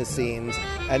behind the scenes.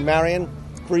 And Marion,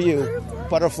 for you,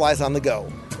 butterflies on the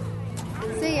go.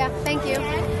 See ya. Thank you.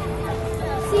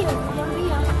 See you.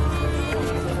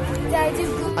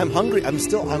 I'm hungry. I'm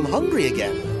hungry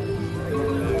again.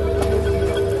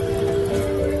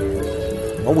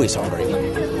 Always hungry.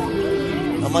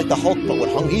 I'm like the Hulk, but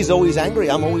when he's always angry,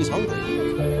 I'm always hungry.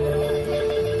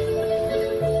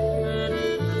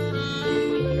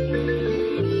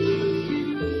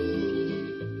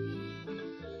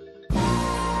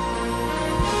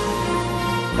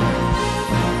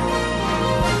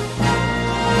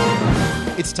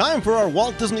 It's time for our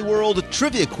Walt Disney World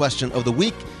Trivia Question of the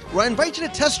Week, where I invite you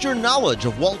to test your knowledge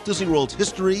of Walt Disney World's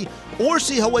history or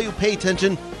see how well you pay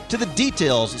attention to the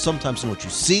details, sometimes in what you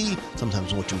see,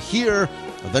 sometimes in what you hear.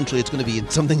 Eventually, it's going to be in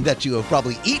something that you have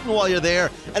probably eaten while you're there.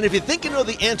 And if you think you know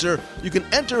the answer, you can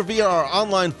enter via our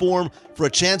online form for a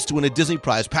chance to win a Disney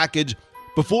Prize package.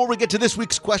 Before we get to this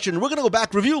week's question, we're going to go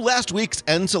back, review last week's,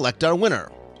 and select our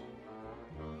winner.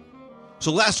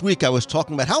 So last week I was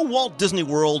talking about how Walt Disney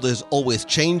World is always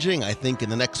changing. I think in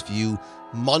the next few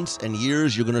months and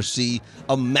years you're going to see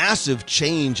a massive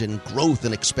change and growth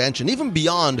and expansion, even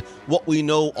beyond what we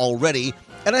know already.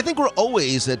 And I think we're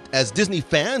always, as Disney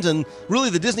fans and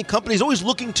really the Disney company, is always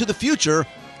looking to the future,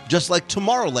 just like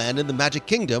Tomorrowland in the Magic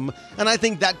Kingdom. And I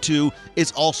think that too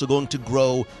is also going to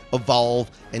grow,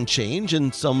 evolve, and change,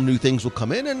 and some new things will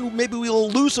come in, and maybe we'll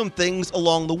lose some things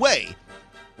along the way.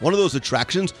 One of those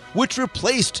attractions, which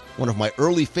replaced one of my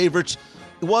early favorites,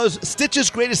 was Stitch's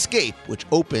Great Escape, which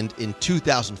opened in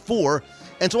 2004.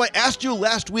 And so I asked you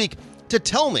last week to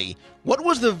tell me, what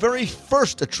was the very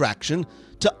first attraction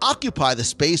to occupy the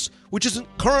space which isn't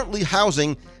currently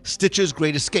housing Stitch's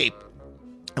Great Escape?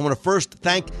 I want to first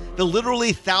thank the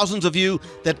literally thousands of you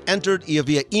that entered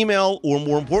via email or,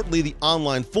 more importantly, the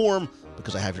online form,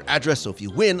 because I have your address, so if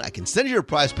you win, I can send you your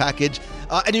prize package.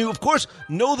 And you, of course,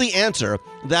 know the answer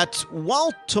that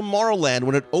while Tomorrowland,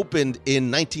 when it opened in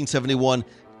 1971,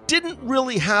 didn't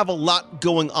really have a lot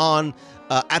going on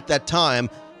at that time,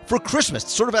 for Christmas,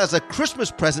 sort of as a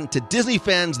Christmas present to Disney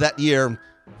fans that year,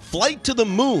 Flight to the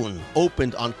Moon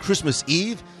opened on Christmas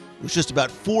Eve. It was just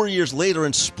about 4 years later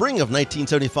in spring of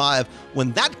 1975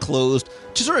 when that closed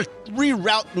to sort of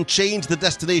reroute and change the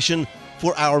destination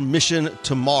for our Mission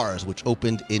to Mars, which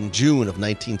opened in June of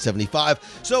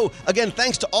 1975. So, again,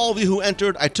 thanks to all of you who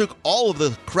entered. I took all of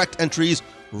the correct entries,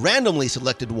 randomly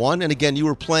selected one, and again, you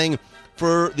were playing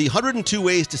for the 102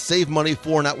 Ways to Save Money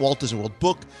for and at Walt Disney World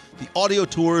book, the audio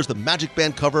tours, the Magic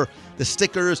Band cover, the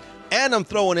stickers, and I'm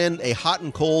throwing in a hot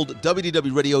and cold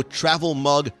WDW Radio travel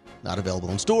mug, not available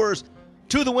in stores,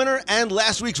 to the winner. And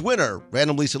last week's winner,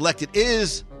 randomly selected,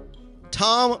 is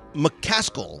Tom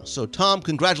McCaskill. So, Tom,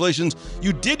 congratulations.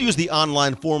 You did use the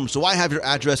online form, so I have your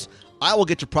address. I will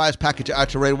get your prize package out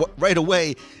to right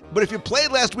away. But if you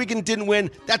played last week and didn't win,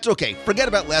 that's okay. Forget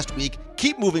about last week.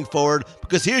 Keep moving forward,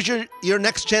 because here's your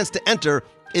next chance to enter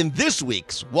in this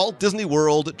week's Walt Disney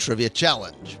World Trivia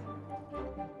Challenge.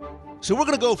 So we're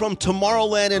going to go from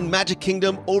Tomorrowland and Magic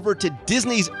Kingdom over to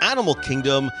Disney's Animal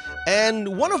Kingdom,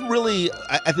 and one of really,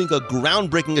 I think, a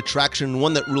groundbreaking attraction,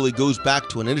 one that really goes back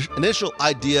to an initial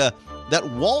idea that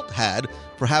Walt had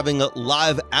for having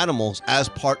live animals as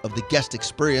part of the guest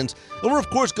experience. And we're,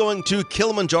 of course, going to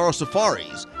Kilimanjaro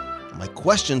Safaris. My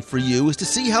question for you is to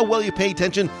see how well you pay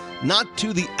attention not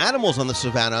to the animals on the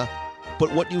savannah,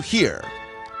 but what you hear.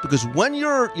 Because when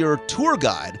your tour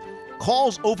guide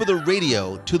calls over the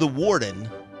radio to the warden,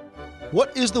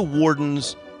 what is the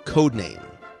warden's code name?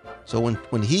 So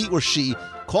when he or she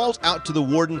calls out to the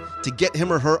warden to get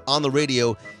him or her on the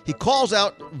radio, he calls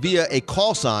out via a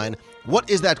call sign. What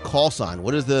is that call sign?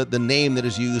 What is the name that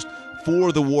is used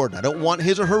for the warden? I don't want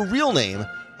his or her real name.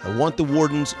 I want the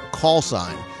warden's call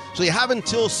sign. So you have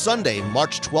until Sunday,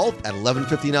 March 12th at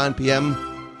 11:59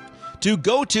 p.m. to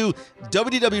go to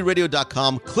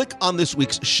WDWRadio.com, click on this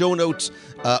week's show notes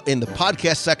in the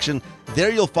podcast section. There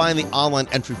you'll find the online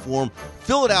entry form.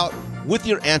 Fill it out with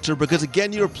your answer, because,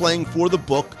 again, you're playing for the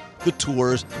book, the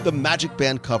tours, the Magic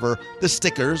Band cover, the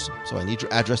stickers. So I need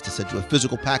your address to send you a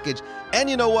physical package. And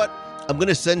you know what? I'm going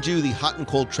to send you the hot and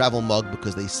cold travel mug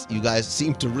because you guys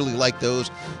seem to really like those.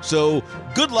 So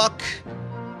good luck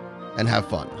and have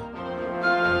fun.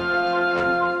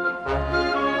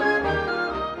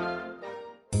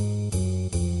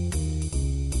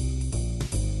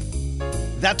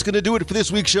 That's going to do it for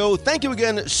this week's show. Thank you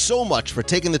again so much for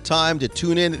taking the time to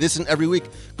tune in this and every week.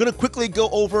 Going to quickly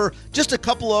go over just a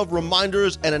couple of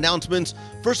reminders and announcements.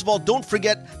 First of all, don't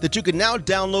forget that you can now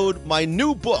download my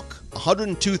new book,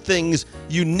 102 Things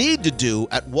You Need to Do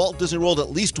at Walt Disney World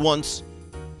at least once,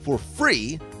 for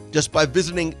free, just by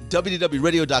visiting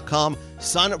WDWRadio.com.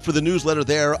 Sign up for the newsletter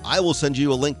there. I will send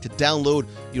you a link to download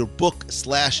your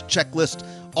book/checklist.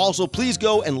 Also, please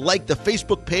go and like the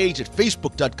Facebook page at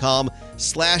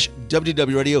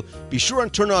facebook.com/WDWRadio. Be sure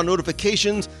and turn on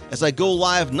notifications as I go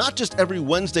live, not just every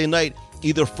Wednesday night,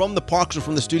 either from the parks or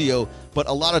from the studio, but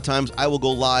a lot of times I will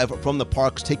go live from the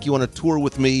parks, take you on a tour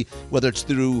with me, whether it's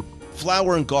through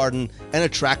Flower and Garden, an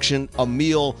attraction, a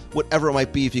meal, whatever it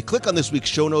might be. If you click on this week's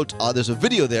show notes, there's a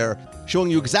video there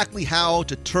showing you exactly how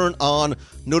to turn on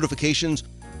notifications.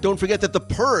 Don't forget that the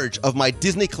purge of my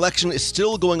Disney collection is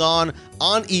still going on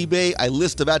eBay. I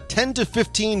list about 10 to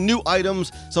 15 new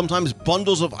items, sometimes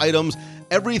bundles of items,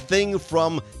 everything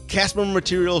from cast member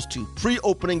materials to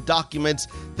pre-opening documents,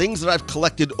 things that I've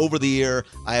collected over the year.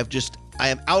 I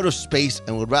am out of space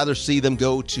and would rather see them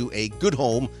go to a good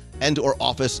home and or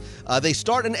office. They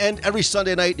start and end every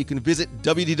Sunday night. You can visit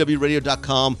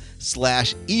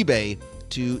WDWRadio.com/eBay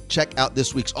to check out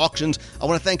this week's auctions. I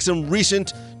want to thank some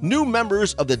recent new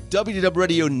members of the WDW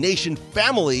Radio Nation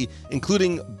family,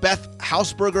 including Beth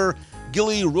Hausberger,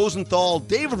 Gilly Rosenthal,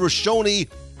 David Roshoni,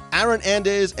 Aaron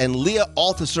Andes, and Leah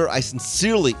Althusser. I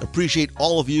sincerely appreciate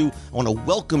all of you. I want to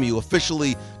welcome you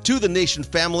officially to the Nation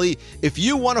family. If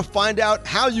you want to find out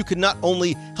how you can not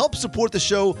only help support the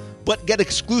show, but get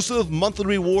exclusive monthly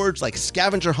rewards like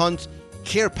scavenger hunts,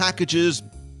 care packages,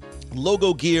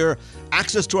 logo gear,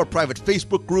 access to our private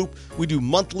Facebook group. We do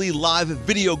monthly live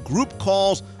video group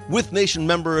calls with Nation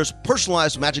members,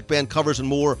 personalized Magic Band covers, and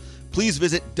more. Please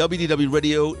visit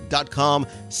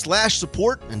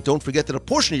WDWRadio.com/support. And don't forget that a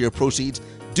portion of your proceeds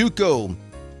do go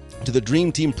to the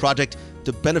Dream Team Project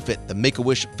to benefit the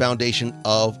Make-A-Wish Foundation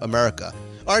of America.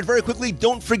 All right, very quickly,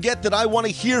 don't forget that I want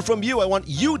to hear from you. I want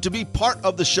you to be part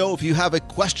of the show. If you have a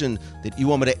question that you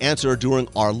want me to answer during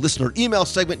our listener email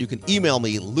segment, you can email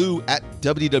me,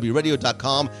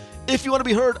 lou@WDWRadio.com. If you want to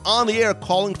be heard on the air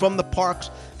calling from the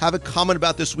parks, have a comment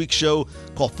about this week's show,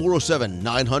 call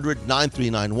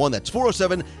 407-900-9391. That's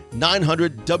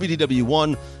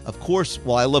 407-900-WDW1. Of course,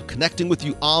 while I love connecting with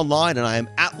you online, and I am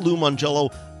at Lou Mongello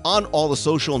on all the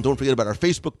social, and don't forget about our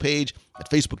Facebook page at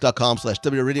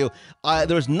facebook.com/WRadio.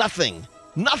 There's nothing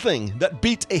that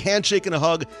beats a handshake and a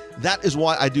hug. That is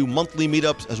why I do monthly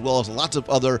meetups as well as lots of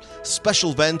other special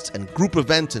events and group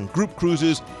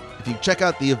cruises. If you check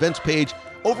out the events page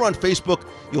over on Facebook,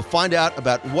 you'll find out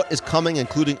about what is coming,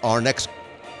 including our next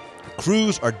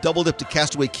cruise, our double dip to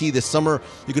Castaway Cay this summer.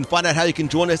 You can find out how you can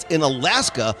join us in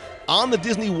Alaska on the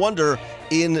Disney Wonder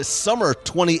in summer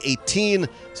 2018.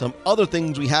 Some other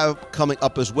things we have coming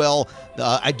up as well.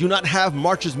 I do not have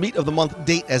March's Meet of the Month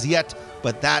date as yet,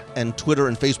 but that and Twitter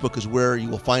and Facebook is where you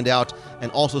will find out.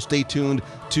 And also stay tuned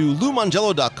to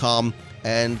LouMongello.com,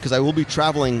 and because I will be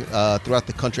traveling throughout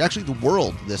the country, actually the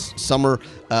world this summer,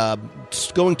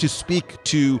 going to speak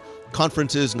to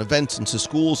conferences and events and to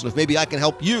schools. And if maybe I can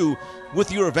help you with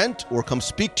your event or come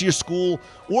speak to your school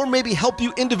or maybe help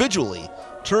you individually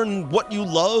turn what you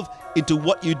love into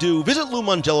what you do, visit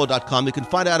LouMongello.com. You can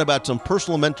find out about some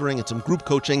personal mentoring and some group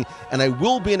coaching. And I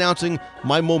will be announcing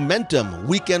my Momentum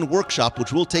Weekend Workshop,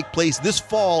 which will take place this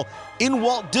fall in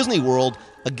Walt Disney World.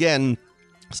 Again,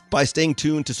 by staying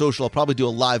tuned to social, I'll probably do a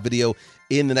live video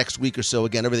in the next week or so.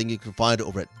 Again, everything you can find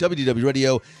over at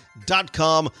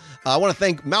WDWRadio.com. I want to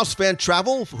thank Mousefan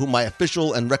Travel, who my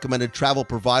official and recommended travel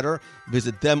provider.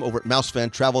 Visit them over at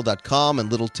mousefantravel.com, and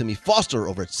little Timmy Foster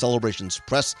over at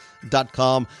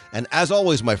celebrationspress.com. And as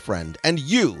always, my friend, and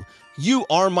you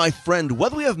are my friend.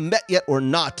 Whether we have met yet or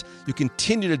not, you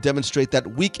continue to demonstrate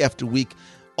that week after week.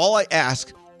 All I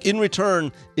ask in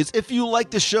return is if you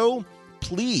like the show,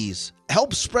 please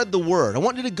help spread the word. I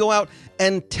want you to go out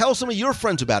and tell some of your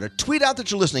friends about it. Tweet out that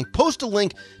you're listening. Post a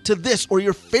link to this or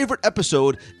your favorite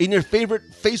episode in your favorite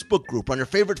Facebook group, on your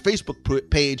favorite Facebook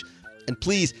page. And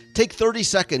please take 30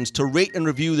 seconds to rate and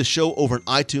review the show over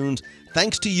on iTunes.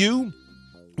 Thanks to you,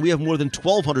 we have more than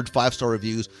 1,200 five-star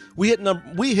reviews. We hit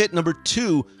number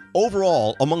 2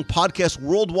 overall among podcasts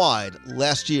worldwide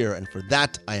last year, and for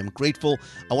that, I am grateful.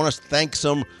 I want to thank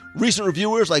some recent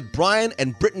reviewers like Brian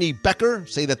and Brittany Becker,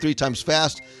 say that 3 times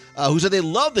fast, who said they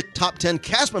love the top 10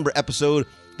 cast member episode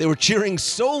They were cheering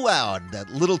so loud that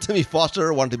little Timmy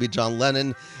Foster wanted to be John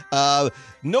Lennon.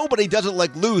 Nobody doesn't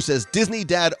like Lou, says Disney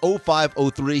Dad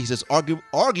 0503. He says,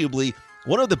 arguably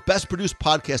one of the best produced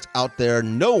podcasts out there.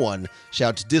 No one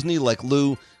shouts Disney like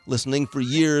Lou, listening for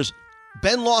years.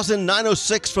 Ben Lawson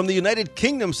 906 from the United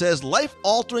Kingdom says,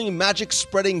 life-altering,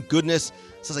 magic-spreading goodness.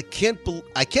 Says, I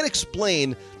can't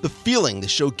explain the feeling this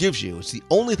show gives you. It's the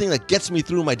only thing that gets me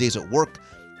through my days at work.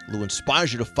 Lou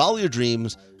inspires you to follow your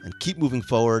dreams and keep moving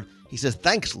forward. He says,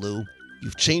 thanks, Lou.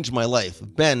 You've changed my life.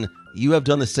 Ben, you have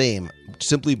done the same,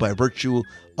 simply by virtue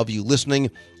of you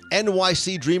listening.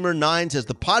 NYC Dreamer 9 says,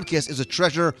 the podcast is a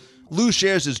treasure. Lou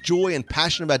shares his joy and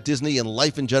passion about Disney and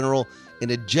life in general in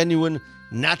a genuine,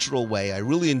 natural way. I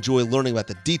really enjoy learning about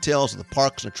the details of the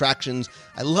parks and attractions.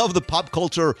 I love the pop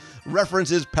culture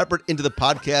references peppered into the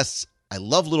podcasts. I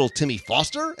love little Timmy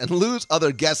Foster and Lou's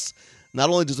other guests. Not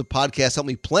only does the podcast help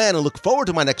me plan and look forward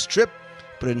to my next trip,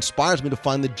 but it inspires me to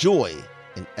find the joy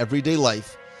in everyday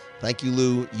life. Thank you,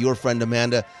 Lou. Your friend,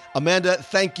 Amanda. Amanda,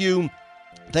 thank you.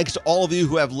 Thanks to all of you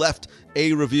who have left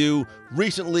a review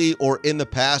recently or in the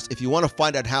past. If you want to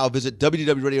find out how, visit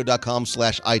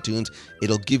wdwradio.com/iTunes.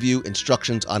 It'll give you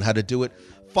instructions on how to do it.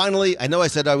 Finally, I know I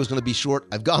said I was going to be short.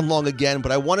 I've gone long again,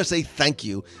 but I want to say thank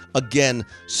you again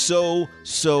so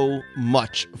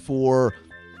much for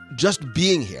just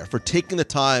being here, for taking the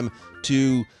time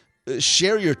to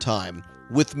share your time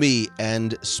with me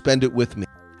and spend it with me.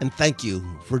 And thank you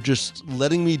for just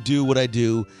letting me do what I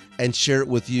do and share it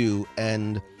with you.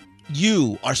 And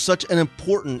you are such an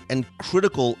important and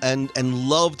critical and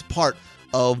loved part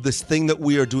of this thing that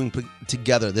we are doing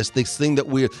together, this thing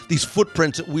that these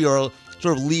footprints that we are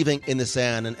sort of leaving in the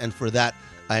sand. And for that,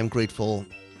 I am grateful.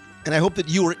 And I hope that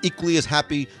you are equally as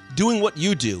happy doing what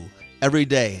you do every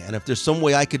day. And if there's some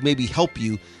way I could maybe help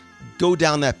you go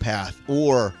down that path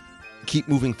or keep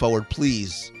moving forward,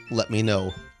 please let me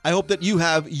know. I hope that you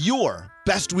have your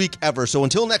best week ever. So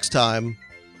until next time,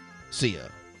 see ya.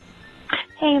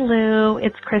 Hey, Lou,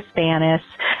 it's Chris Banis.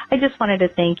 I just wanted to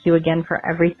thank you again for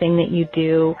everything that you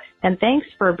do, and thanks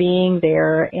for being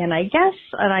there, and I guess,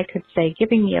 and I could say,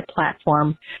 giving me a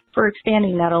platform for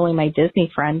expanding not only my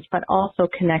Disney friends, but also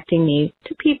connecting me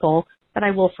to people that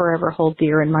I will forever hold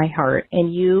dear in my heart,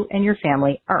 and you and your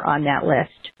family are on that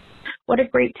list. What a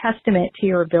great testament to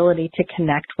your ability to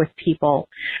connect with people.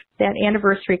 That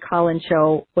anniversary call-in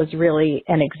show was really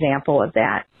an example of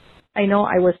that. I know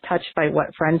I was touched by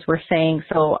what friends were saying,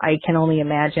 so I can only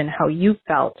imagine how you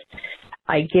felt.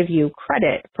 I give you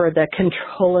credit for the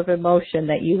control of emotion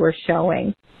that you were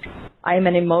showing. I'm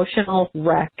an emotional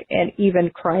wreck and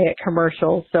even cry at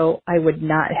commercials, so I would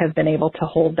not have been able to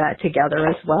hold that together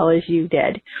as well as you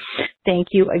did. Thank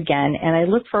you again, and I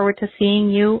look forward to seeing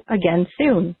you again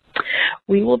soon.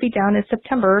 We will be down in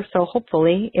September, so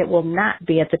hopefully it will not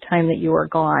be at the time that you are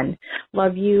gone.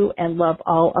 Love you and love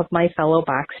all of my fellow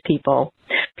box people.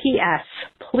 P.S.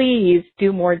 Please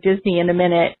do more Disney in a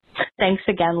minute. Thanks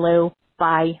again, Lou.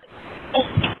 Bye.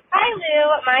 Hi, Lou.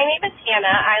 My name is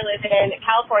Hannah. I live in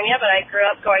California, but I grew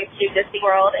up going to Disney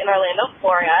World in Orlando,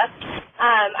 Florida.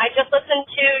 I just listened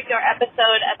to your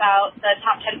episode about the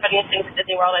top 10 funniest things at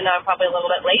Disney World. I know I'm probably a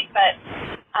little bit late, but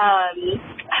I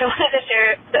wanted to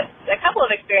share a couple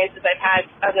of experiences I've had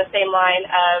on the same line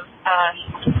of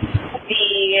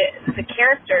the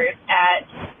characters at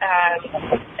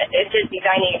Disney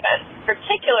dining events,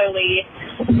 particularly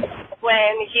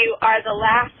when you are the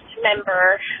last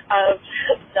member of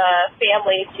the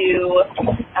family to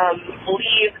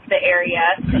leave the area.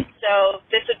 So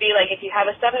this would be like if you have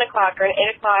a 7 o'clock or an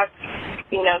 8 o'clock,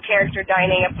 character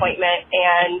dining appointment,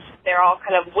 and they're all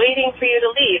kind of waiting for you to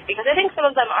leave, because I think some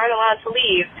of them aren't allowed to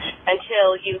leave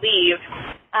until you leave.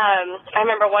 I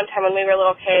remember one time when we were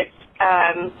little kids,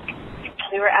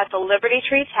 we were at the Liberty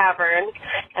Tree Tavern,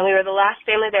 and we were the last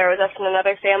family there. It was us and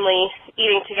another family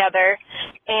eating together,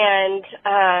 and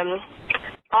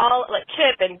all, like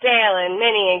Chip and Dale and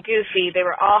Minnie and Goofy, they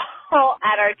were all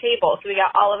at our table. So we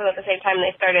got all of them at the same time, and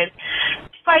they started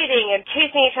fighting and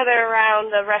chasing each other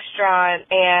around the restaurant,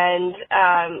 and,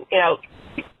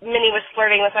 Minnie was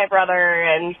flirting with my brother,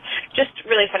 and just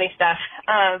really funny stuff.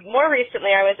 More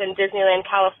recently, I was in Disneyland,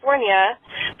 California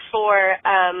for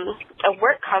a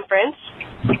work conference.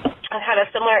 I had a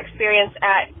similar experience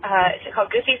at, is it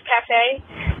called Goofy's Cafe?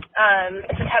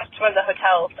 It's attached to one of the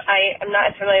hotels. I am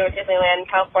not as familiar with Disneyland,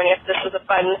 California, so this was a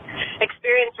fun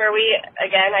experience where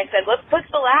I said, what's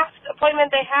the last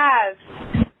appointment they have?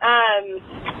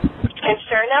 And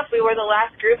sure enough, we were the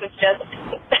last group. It's just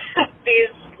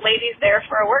these ladies there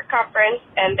for a work conference,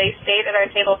 and they stayed at our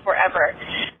table forever.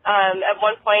 At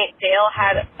one point, Dale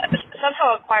had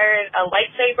somehow acquired a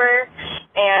lightsaber,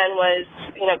 and was,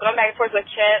 going back and forth with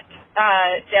Chip.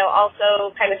 Dale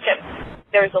also kind of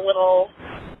there was a little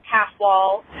half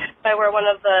wall by where one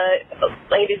of the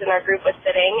ladies in our group was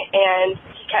sitting, and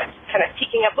he kept kind of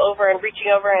peeking up over and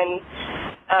reaching over and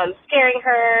scaring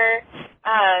her.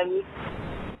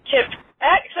 Chip,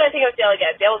 actually, I think it was Dale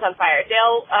again. Dale was on fire.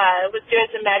 Dale was doing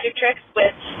some magic tricks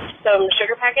with some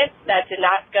sugar packets that did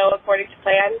not go according to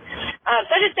plan.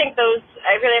 So I just think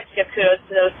I really have to give kudos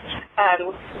to those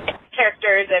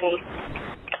characters and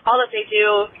all that they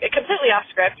do, completely off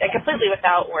script and completely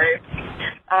without words.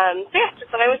 So yeah,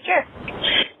 just thought I would share.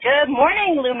 Good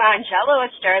morning, Lou Mangello.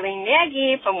 It's Darlene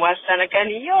Nagy from West Seneca,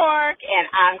 New York, and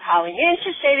I'm calling in to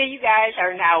say that you guys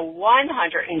are now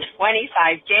 125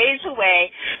 days away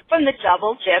from the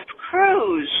Double Dip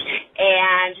Cruise.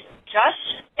 And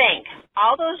just think,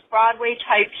 all those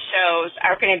Broadway-type shows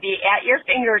are going to be at your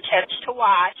fingertips to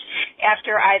watch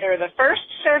after either the first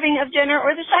serving of dinner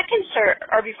or the second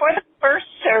or before the first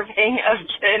serving of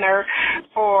dinner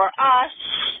for us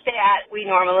that we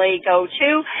normally go to.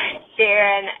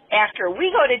 Then after we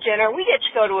go to dinner, we get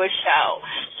to go to a show.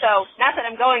 So not that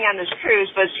I'm going on this cruise,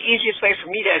 but it's the easiest way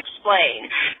for me to explain.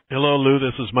 Hello, Lou.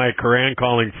 This is Mike Coran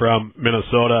calling from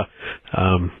Minnesota.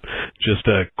 Just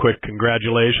a quick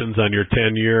congratulations on your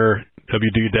 10-year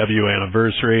WDW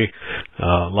anniversary.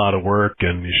 A lot of work,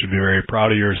 and you should be very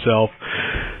proud of yourself.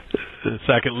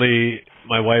 Secondly,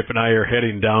 my wife and I are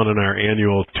heading down on our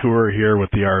annual tour here with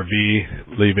the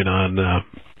RV, leaving on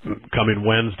coming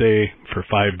Wednesday for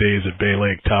 5 days at Bay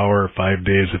Lake Tower, 5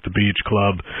 days at the Beach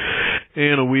Club,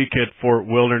 and a week at Fort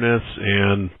Wilderness,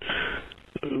 and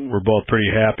we're both pretty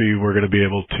happy we're going to be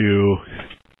able to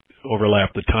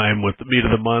overlap the time with the meet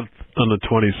of the month on the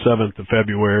 27th of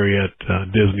February at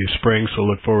Disney Springs, so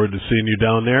look forward to seeing you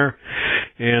down there.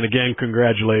 And again,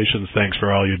 congratulations. Thanks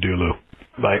for all you do, Lou.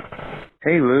 Bye.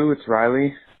 Hey, Lou, it's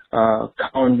Riley.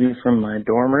 Calling you from my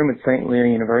dorm room at St. Leah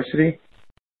University.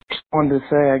 Just wanted to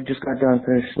say I just got done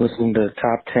finished listening to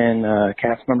top 10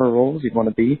 cast member roles you'd want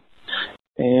to be.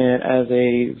 And as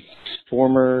a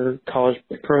former college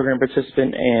program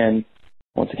participant and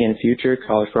once again, future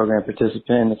college program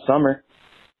participant in the summer,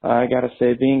 I gotta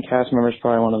say being cast member is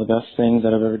probably one of the best things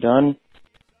that I've ever done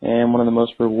and one of the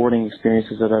most rewarding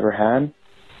experiences I've ever had.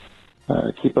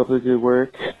 Keep up the good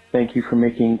work. Thank you for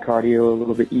making cardio a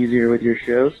little bit easier with your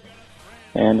shows.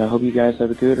 And I hope you guys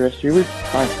have a good rest of your week.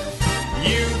 Bye.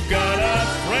 You've got